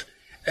short.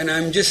 And I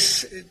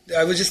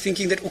was just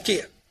thinking that,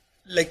 okay,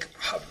 like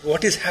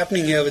what is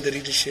happening here with the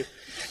readership?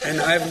 And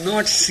I have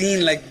not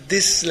seen like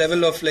this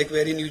level of like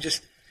wherein you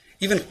just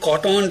even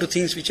caught on to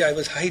things which I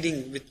was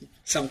hiding with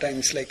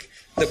sometimes, like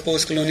the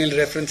post-colonial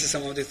references,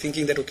 some of the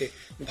thinking that, okay,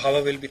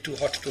 Bhava will be too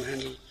hot to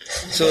handle.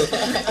 So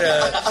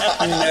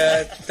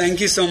thank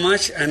you so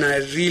much, and I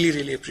really,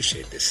 really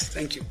appreciate this.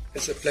 Thank you.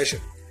 It's a pleasure.